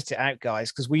got to sit it out,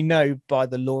 guys, because we know by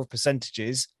the law of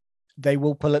percentages they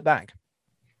will pull it back?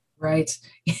 Right.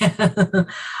 Yeah.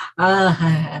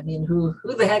 I mean, who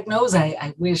the heck knows?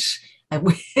 I wish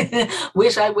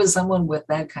wish I was someone with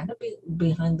that kind of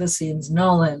behind the scenes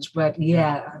knowledge. But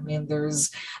yeah, I mean,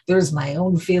 there's my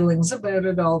own feelings about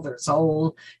it all. There's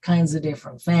all kinds of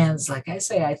different fans. Like I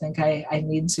say, I think I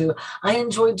need to. I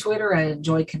enjoy Twitter. I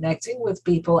enjoy connecting with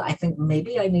people. I think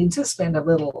maybe I need to spend a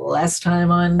little less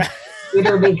time on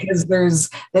Twitter because there's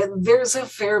a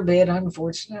fair bit,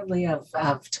 unfortunately, of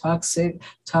toxicity,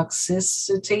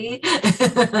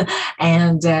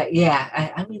 and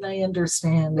I mean, I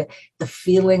understand the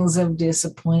feelings of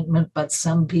disappointment, but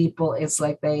some people, it's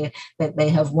like they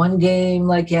have one game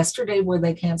like yesterday where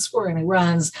they can't score any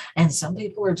runs, and some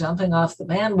people are jumping off the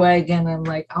bandwagon and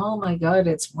like, oh my God,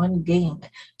 it's one game.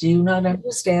 Do you not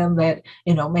understand that?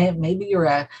 Maybe you're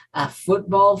a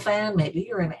football fan, maybe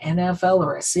you're an NFL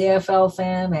or a CFL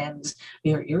fan, and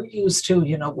you're used to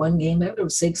one game out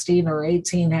of 16 or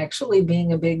 18 actually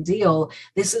being a big deal.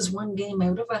 This is one game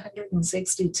out of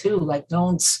 162. Like,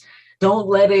 don't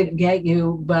let it get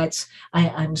you. But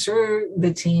I'm sure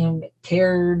the team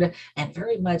cared and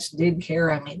very much did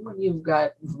care. I mean, when you've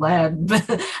got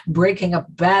Vlad breaking a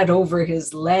bat over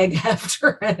his leg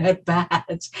after an at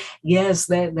bat, yes,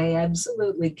 they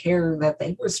absolutely care that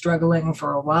they were struggling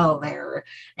for a while there.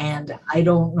 And I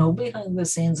don't know, behind the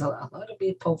scenes, a lot of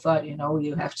people thought,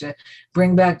 you have to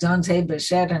bring back Dante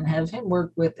Bichette and have him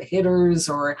work with the hitters,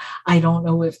 or I don't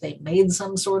know if they made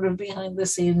some sort of behind the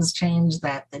scenes change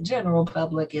that the general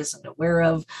public isn't aware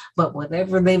of, but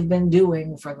whatever they've been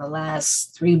doing for the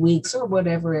last 3 weeks or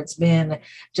whatever it's been,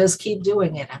 just keep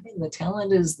doing it. I mean, the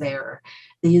talent is there.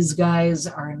 These guys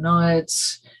are not,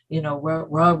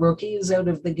 raw rookies out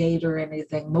of the gate or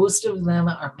anything. Most of them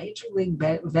are major league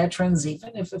veterans,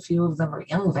 even if a few of them are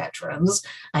young veterans.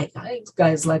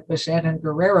 Guys like Bichette and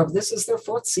Guerrero, this is their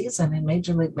 4th season in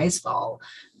Major League Baseball.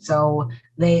 So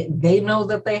they know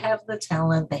that they have the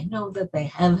talent. They know that they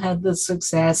have had the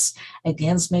success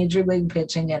against Major League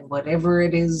pitching, and whatever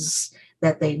it is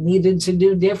that they needed to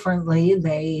do differently,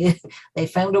 they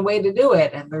found a way to do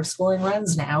it, and they're scoring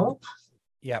runs now.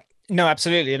 Yeah, no,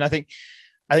 absolutely. And I think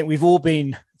we've all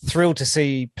been thrilled to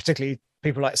see, particularly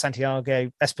people like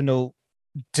Santiago Espinal,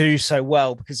 do so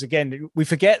well, because again, we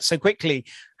forget so quickly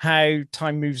how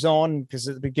time moves on, because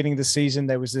at the beginning of the season,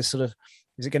 there was this sort of,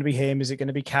 is it going to be him? Is it going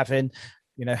to be Kevin?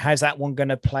 How's that one going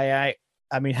to play out?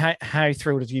 I mean, how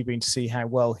thrilled have you been to see how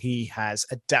well he has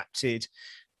adapted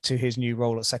to his new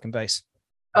role at second base?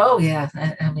 Oh yeah,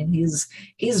 I mean, he's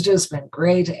just been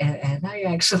great, and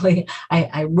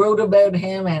I wrote about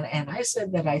him, and I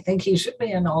said that I think he should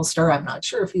be an all-star. I'm not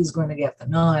sure if he's going to get the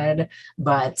nod,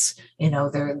 but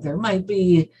there might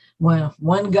be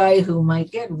one guy who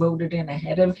might get voted in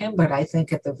ahead of him, but I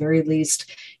think at the very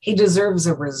least he deserves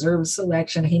a reserve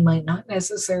selection. He might not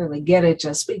necessarily get it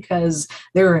just because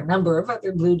there are a number of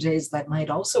other Blue Jays that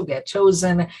might also get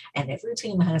chosen, and every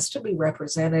team has to be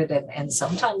represented, and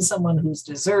sometimes someone who's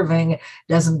deserving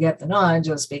doesn't get the nod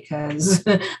just because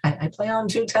I play on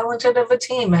too talented of a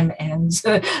team, and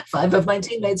 5 of my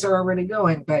teammates are already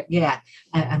going. But yeah,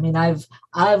 I mean, I've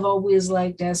always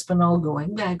liked Espinal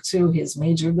going back to his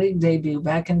major league debut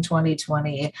back in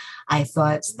 2020. I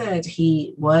thought that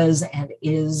he was and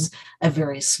is a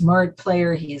very smart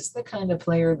player. He's the kind of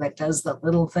player that does the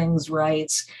little things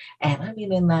right. And I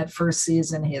mean, in that first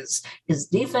season, his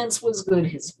defense was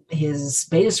good. His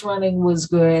base running was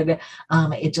good.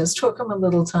 It just took him a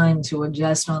little time to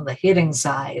adjust on the hitting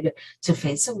side to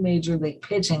facing major league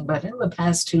pitching. But in the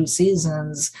past 2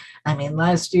 seasons, I mean,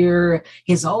 last year,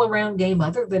 his all-around game,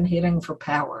 other than hitting for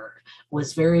power,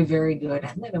 was very, very good.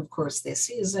 And then, of course, this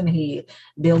season, he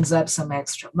builds up some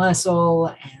extra muscle,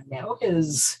 and now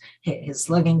his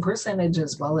slugging percentage,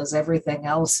 as well as everything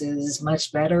else, is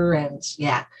much better. And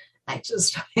yeah,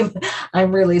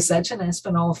 I'm really such an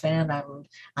Espinal fan.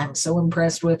 I'm so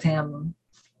impressed with him.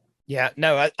 Yeah,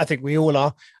 no, I think we all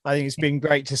are. I think it's been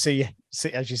great to see,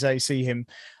 as you say, see him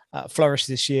flourish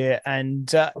this year, and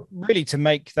really to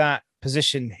make that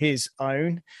position his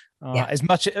own. Yeah. As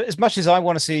much as I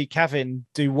want to see Kevin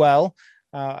do well,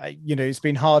 it's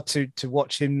been hard to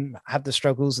watch him have the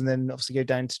struggles and then obviously go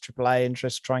down to AAA and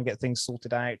just try and get things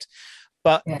sorted out.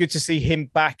 But good to see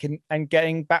him back and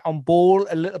getting back on ball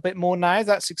a little bit more now.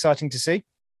 That's exciting to see.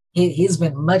 He's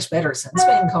been much better since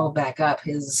being called back up.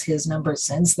 His numbers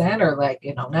since then are like,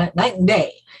 night and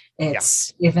day.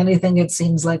 It's, if anything, it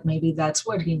seems like maybe that's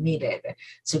what he needed,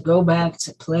 to go back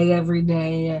to play every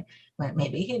day. But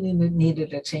maybe he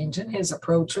needed a change in his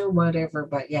approach or whatever.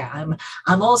 But yeah,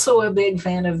 I'm also a big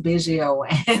fan of Biggio,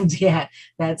 and yeah,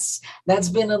 that's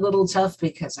been a little tough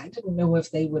because I didn't know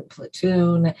if they would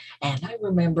platoon. And I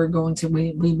remember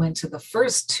we went to the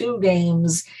first 2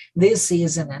 games this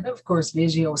season, and of course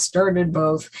Biggio started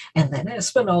both, and then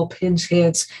Espinal pinch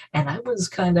hits, and I was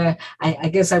kind of, I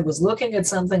guess I was looking at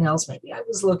something else. Maybe I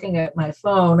was looking at my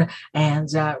phone, and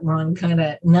Ron kind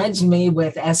of nudged me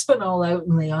with Espinal out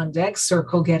in the on deck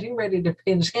circle getting ready to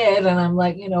pinch hit, and I'm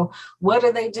like, what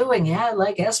are they doing? Yeah, I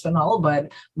like Espinal,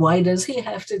 but why does he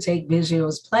have to take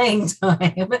Biggio's playing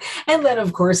time? And then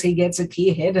of course he gets a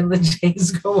key hit and the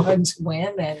Jays go on to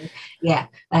win. And yeah,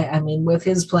 I mean, with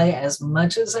his play, as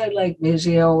much as I like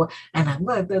Biggio, and I'm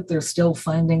glad that they're still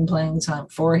finding playing time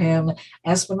for him,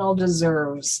 Espinal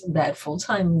deserves that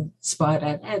full-time spot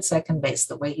at second base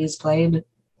the way he's played.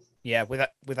 Yeah,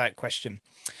 without question.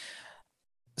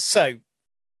 So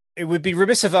it would be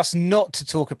remiss of us not to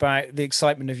talk about the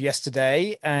excitement of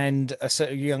yesterday and a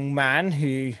certain young man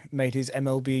who made his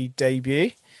MLB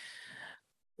debut.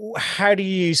 How do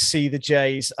you see the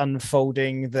Jays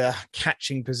unfolding the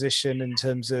catching position in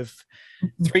terms of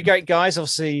 3 great guys?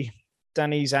 Obviously,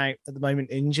 Danny's out at the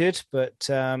moment injured, but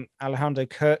Alejandro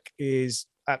Kirk is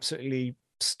absolutely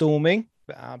storming,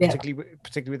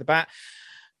 particularly with the bat.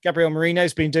 Gabriel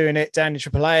Marino's been doing it down in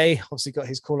AAA. Obviously got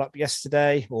his call up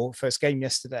yesterday, or first game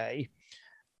yesterday.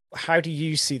 How do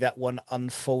you see that one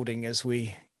unfolding as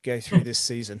we go through this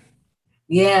season?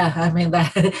 Yeah, I mean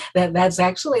that's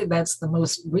the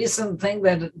most recent thing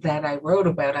that I wrote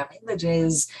about. I mean, the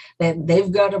Jays, that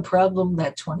they've got a problem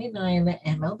that 29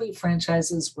 MLB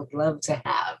franchises would love to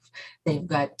have. They've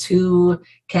got 2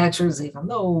 catchers, even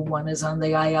though one is on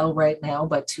the IL right now,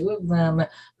 but 2 of them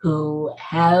who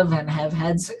have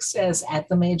had success at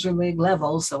the major league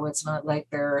level. So it's not like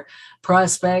they're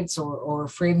prospects or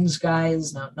fringe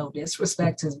guys. No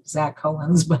disrespect to Zach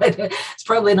Collins, but it's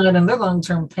probably not in their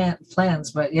long-term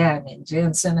plans. But yeah, I mean,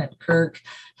 Jansen and Kirk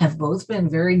have both been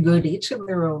very good, each in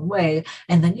their own way.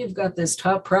 And then you've got this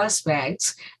top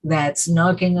prospect that's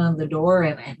knocking on the door,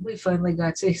 and we finally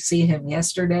got to see him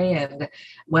yesterday. And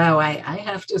wow, I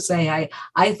have to say,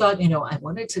 I thought, I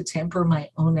wanted to temper my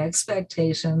own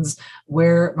expectations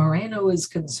where Moreno is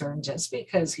concerned, just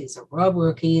because he's a raw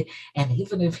rookie. And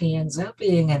even if he ends up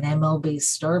being an MLB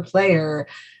star player,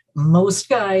 most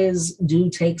guys do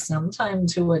take some time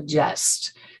to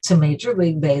adjust to Major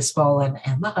League Baseball and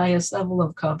the highest level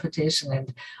of competition.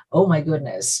 And oh my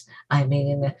goodness, I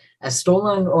mean, a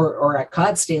stolen or a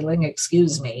caught stealing,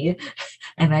 excuse me.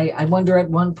 And I wonder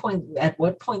at what point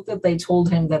that they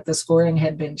told him that the scoring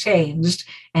had been changed,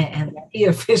 and he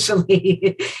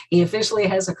officially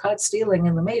has a caught stealing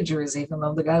in the majors, even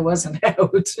though the guy wasn't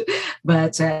out.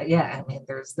 But yeah, I mean,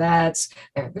 there's that.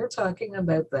 They're talking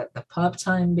about the pop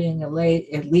time being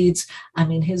elite. I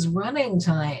mean, his running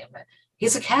time.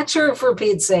 He's a catcher, for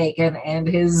Pete's sake, and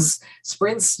his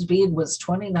sprint speed was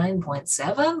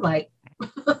 29.7. Like,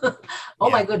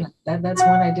 my goodness, that's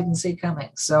one I didn't see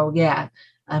coming. So yeah,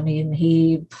 I mean,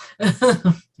 he.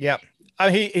 Yeah.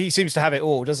 He seems to have it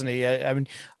all, doesn't he? I mean,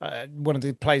 one of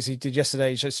the plays he did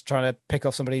yesterday is just trying to pick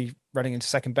off somebody running into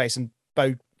second base, and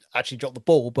Bo actually dropped the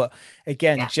ball. But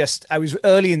again, I was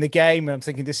early in the game, and I'm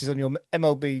thinking, this is on your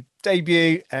MLB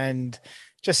debut, and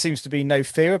just seems to be no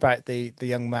fear about the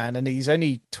young man. And he's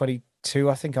only 22,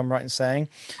 I think I'm right in saying.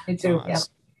 22,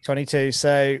 22.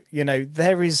 So,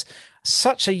 there is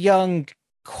such a young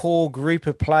core group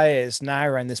of players now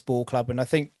around this ball club. And I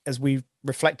think, as we've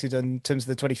reflected in terms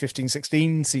of the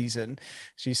 2015-16 season,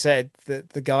 she said that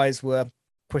the guys were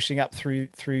pushing up through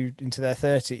into their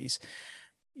 30s.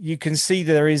 You can see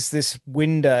there is this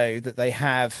window that they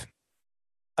have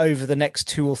over the next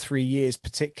 2 or 3 years,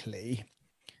 particularly,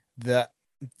 that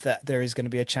there is going to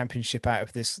be a championship out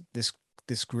of this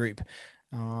group.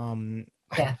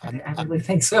 Yeah, I really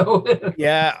think so.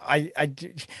 Yeah,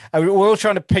 we're all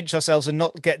trying to pinch ourselves and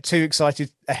not get too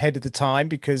excited ahead of the time,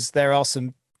 because there are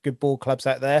some good ball clubs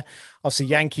out there. Obviously,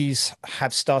 Yankees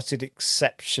have started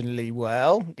exceptionally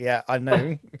well. Yeah, I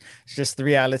know. It's just the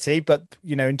reality. But,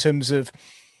 in terms of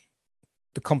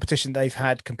the competition they've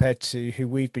had compared to who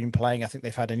we've been playing, I think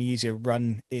they've had an easier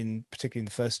run particularly in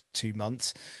the first 2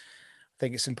 months.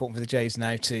 think it's important for the Jays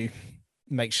now to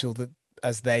make sure that,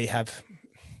 as they have,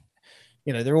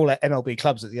 they're all MLB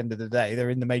clubs at the end of the day.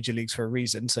 They're in the major leagues for a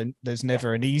reason. So there's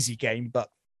never an easy game, but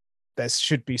there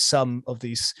should be some of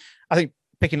these. I think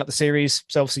picking up the series.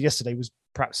 So obviously yesterday was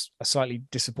perhaps a slightly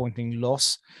disappointing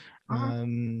loss.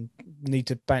 Need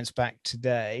to bounce back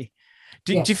today.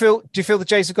 Do you feel the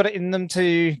Jays have got it in them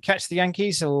to catch the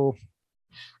Yankees, or?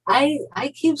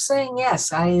 I keep saying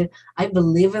yes. I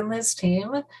believe in this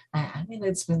team. I mean,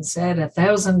 it's been said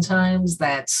 1,000 times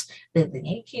that the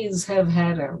Yankees have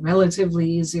had a relatively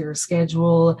easier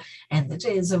schedule, and the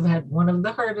Jays have had one of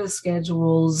the hardest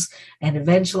schedules. And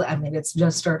eventually, I mean, it's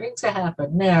just starting to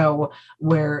happen now,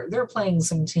 where they're playing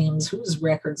some teams whose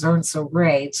records aren't so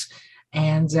great.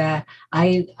 And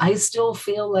I still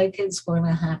feel like it's going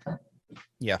to happen.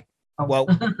 Yeah. Well.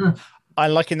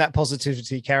 I'm liking that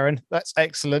positivity, Karen. That's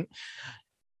excellent.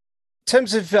 In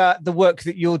terms of the work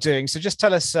that you're doing, so just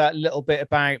tell us a little bit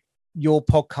about your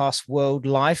podcast, World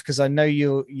Life, because I know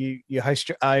you host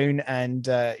your own, and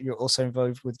you're also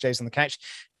involved with Jays on the Couch.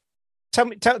 Tell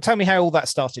me how all that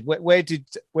started. Where did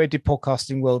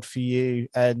podcasting world for you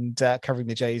and covering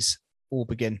the Jays all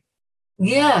begin?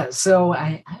 Yeah, so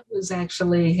I was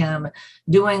actually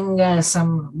doing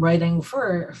some writing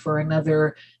for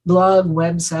another blog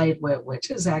website, which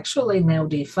is actually now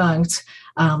defunct.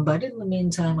 But in the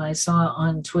meantime, I saw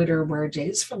on Twitter where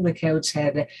Jays from the Couch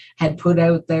had put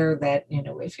out there that,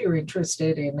 if you're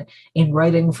interested in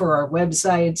writing for our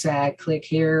website, click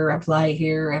here, apply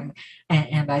here.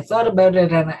 And I thought about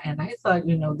it, and I thought,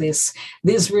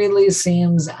 this really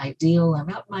seems ideal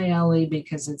and up my alley,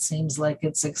 because it seems like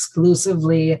it's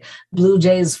exclusively Blue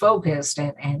Jays focused.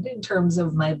 And in terms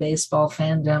of my baseball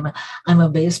fandom, I'm a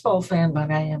baseball fan, but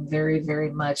I am very,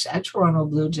 very much a Toronto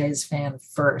Blue Jays fan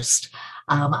first.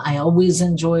 I always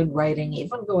enjoyed writing,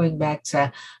 even going back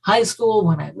to high school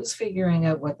when I was figuring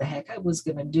out what the heck I was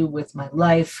going to do with my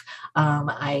life.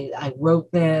 I wrote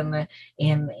then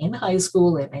in high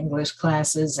school in English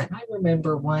classes, and I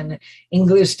remember one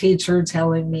English teacher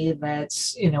telling me that,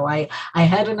 I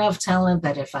had enough talent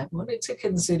that if I wanted to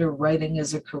consider writing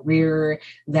as a career,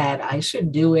 that I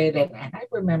should do it. And I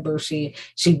remember she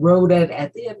wrote it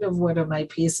at the end of one of my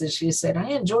pieces. She said,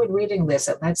 "I enjoyed reading this,"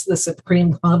 and that's the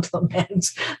supreme compliment.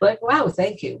 Like, wow,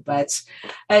 thank you. But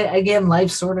again,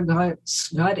 life sort of got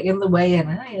in the way,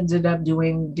 and I ended up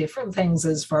doing different things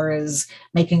as far as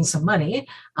making some money.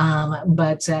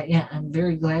 But I'm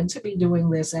very glad to be doing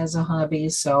this as a hobby.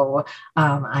 So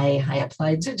I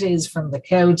applied to Jays from the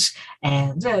Couch,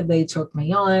 and they took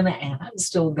me on, and I'm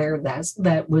still there.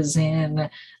 That was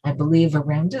in, I believe,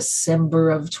 around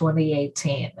December of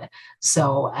 2018.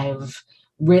 So I've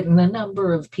written a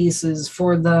number of pieces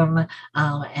for them,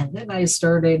 and then I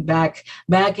started back.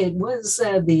 It was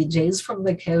the Jays from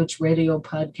the Couch radio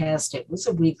podcast. It was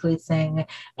a weekly thing,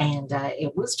 and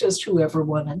it was just whoever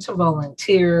wanted to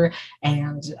volunteer.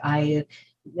 And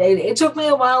it took me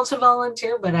a while to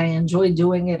volunteer, but I enjoyed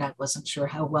doing it. I wasn't sure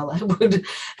how well I would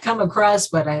come across,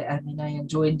 but I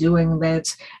enjoyed doing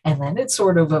that. And then it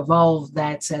sort of evolved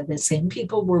that the same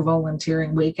people were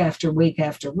volunteering week after week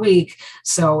after week.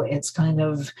 So it's kind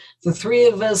of the three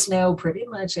of us now pretty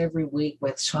much every week,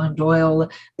 with Sean Doyle,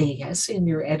 the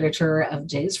senior editor of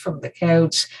Jays from the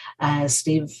Couch,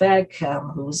 Steve Feck,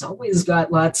 who's always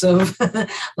got lots of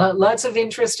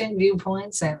interesting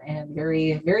viewpoints and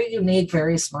very, very unique,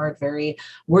 very smart, very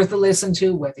worth a listen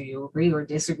to, whether you agree or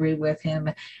disagree with him.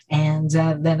 And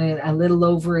then a little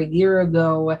over a year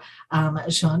ago,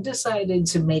 Sean decided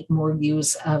to make more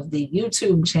use of the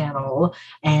YouTube channel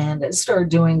and start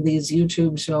doing these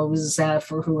YouTube shows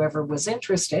for whoever was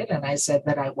interested. And I said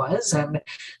that I was. And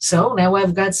so now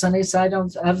I've got Sunny Side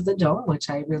of the Dome, which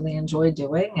I really enjoy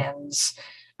doing. And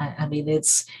I mean,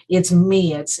 it's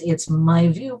me. It's my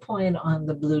viewpoint on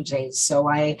the Blue Jays. So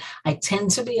I tend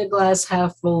to be a glass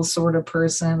half full sort of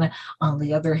person. On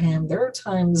the other hand, there are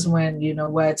times when,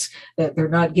 that they're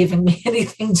not giving me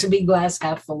anything to be glass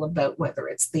half full about, whether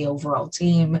it's the overall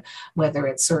team, whether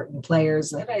it's certain players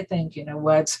that I think,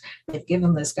 they've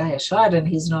given this guy a shot and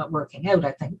he's not working out.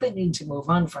 I think they need to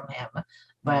move on from him.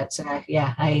 But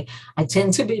I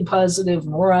tend to be positive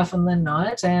more often than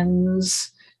not. And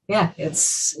yeah,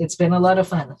 it's been a lot of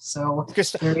fun. So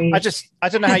I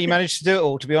don't know how you managed to do it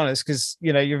all, to be honest, because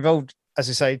you're involved, as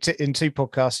I say, in two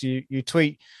podcasts. You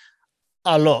tweet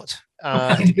a lot,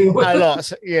 a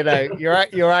lot.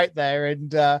 You're out there,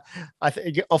 and I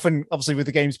think often, obviously, with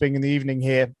the games being in the evening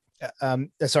here,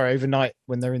 overnight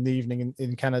when they're in the evening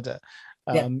in Canada.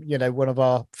 One of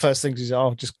our first things is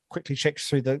I'll just quickly check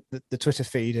through the Twitter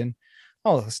feed, and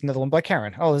Oh, there's another one by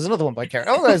Karen. Oh, there's another one by Karen.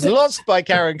 Oh, there's lots by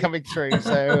Karen coming through.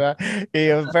 So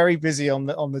you're very busy on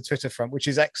the Twitter front, which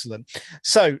is excellent.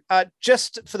 So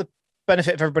just for the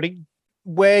benefit of everybody,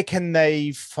 where can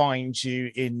they find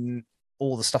you in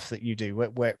all the stuff that you do?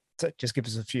 Where just give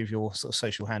us a few of your sort of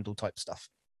social handle type stuff.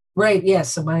 Right.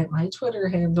 Yes. So my Twitter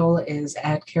handle is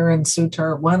at Karen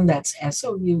Soutar1. That's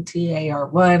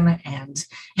SOUTAR1. And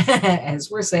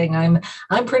as we're saying, I'm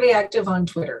pretty active on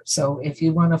Twitter. So if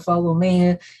you want to follow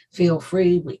me, feel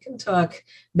free. We can talk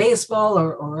baseball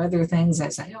or other things.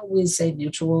 As I always say,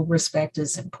 mutual respect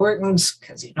is important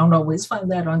because you don't always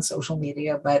find that on social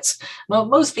media, but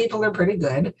most people are pretty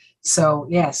good. So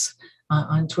yes.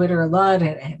 On Twitter a lot.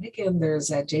 And again,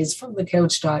 there's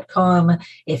jaysfromthecouch.com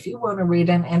if you want to read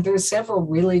it. And there's several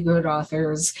really good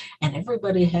authors, and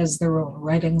everybody has their own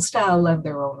writing style and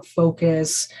their own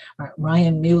focus.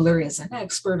 Ryan Mueller is an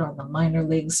expert on the minor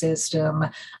league system.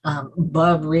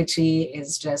 Bob Ritchie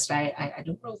is just, I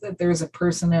don't know that there's a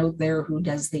person out there who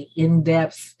does the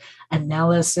in-depth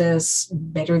analysis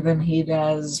better than he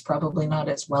does, probably not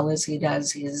as well as he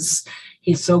does. He's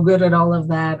so good at all of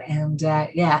that. And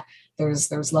yeah,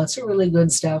 there's lots of really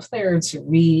good stuff there to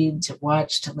read, to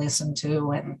watch, to listen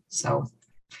to. And so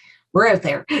we're out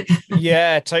there.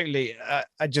 Yeah, totally.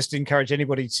 I just encourage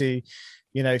anybody to,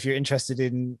 if you're interested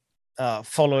in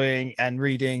following and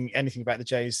reading anything about the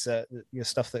Jays, your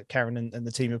stuff that Karen and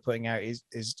the team are putting out is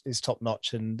top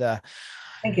notch. And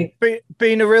thank you.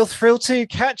 Been a real thrill to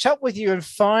catch up with you and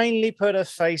finally put a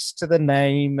face to the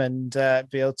name and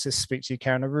be able to speak to you,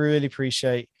 Karen. I really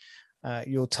appreciate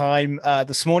your time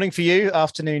this morning for you,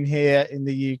 afternoon here in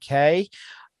the UK.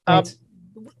 Right.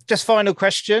 Just final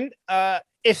question.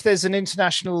 If there's an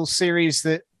international series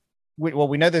that,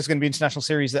 we know there's going to be international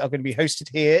series that are going to be hosted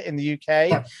here in the UK.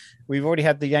 Yeah. We've already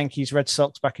had the Yankees Red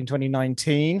Sox back in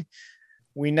 2019.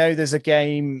 We know there's a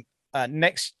game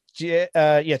next year,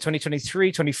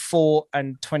 2023, 24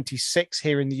 and 26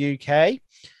 here in the UK.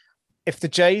 If the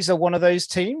Jays are one of those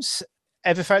teams,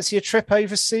 ever fancy a trip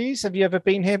overseas? Have you ever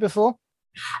been here before?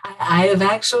 I have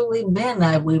actually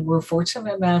been. We were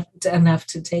fortunate enough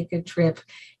to take a trip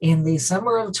in the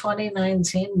summer of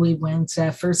 2019. We went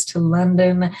first to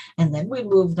London, and then we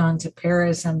moved on to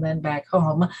Paris and then back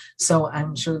home. So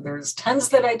I'm sure there's tons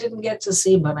that I didn't get to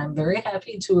see, but I'm very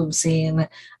happy to have seen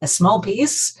a small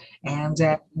piece and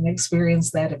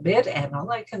experience that a bit. And all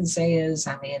I can say is,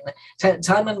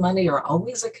 time and money are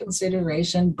always a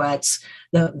consideration, but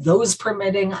those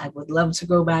permitting, I would love to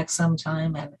go back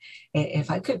sometime. And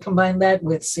if I could combine that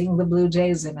with seeing the Blue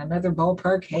Jays in another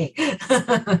ballpark, hey,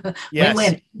 yes.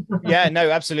 Win-win. Yeah,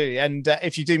 no, absolutely. And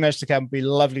if you do manage to come, it'd be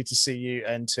lovely to see you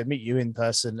and to meet you in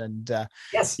person. And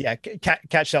yes, yeah,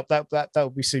 catch up. That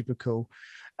would be super cool.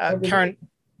 Karen,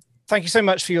 thank you so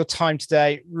much for your time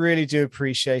today. Really do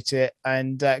appreciate it.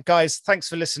 And guys, thanks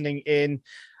for listening in.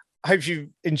 I hope you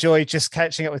enjoyed just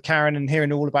catching up with Karen and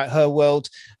hearing all about her world.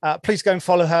 Please go and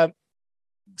follow her.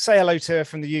 Say hello to her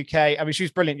from the UK. She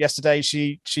was brilliant yesterday.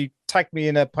 She tagged me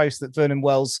in a post that Vernon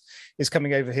Wells is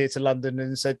coming over here to London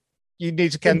and said, you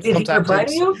need to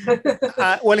contact him.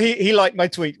 Well, he liked my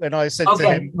tweet when I said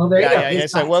to him. Well, there you go. Yeah.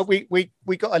 So, well, we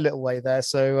got a little way there.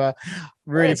 So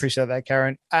really appreciate that,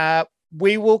 Karen.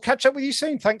 We will catch up with you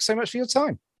soon. Thanks so much for your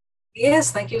time. Yes,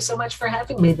 thank you so much for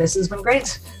having me. This has been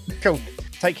great. Cool.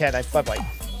 Take care now. Bye-bye.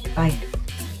 Bye.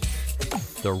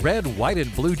 The Red, White,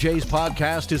 and Blue Jays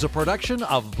podcast is a production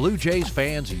of Blue Jays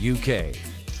Fans UK.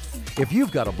 If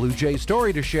you've got a Blue Jays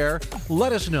story to share,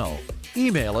 let us know.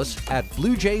 Email us at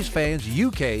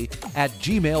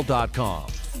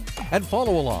bluejaysfansuk@gmail.com and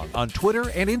follow along on Twitter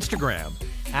and Instagram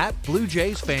at Blue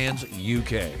Jays Fans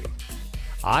UK.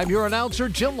 I'm your announcer,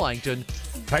 Jim Langton.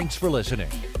 Thanks for listening.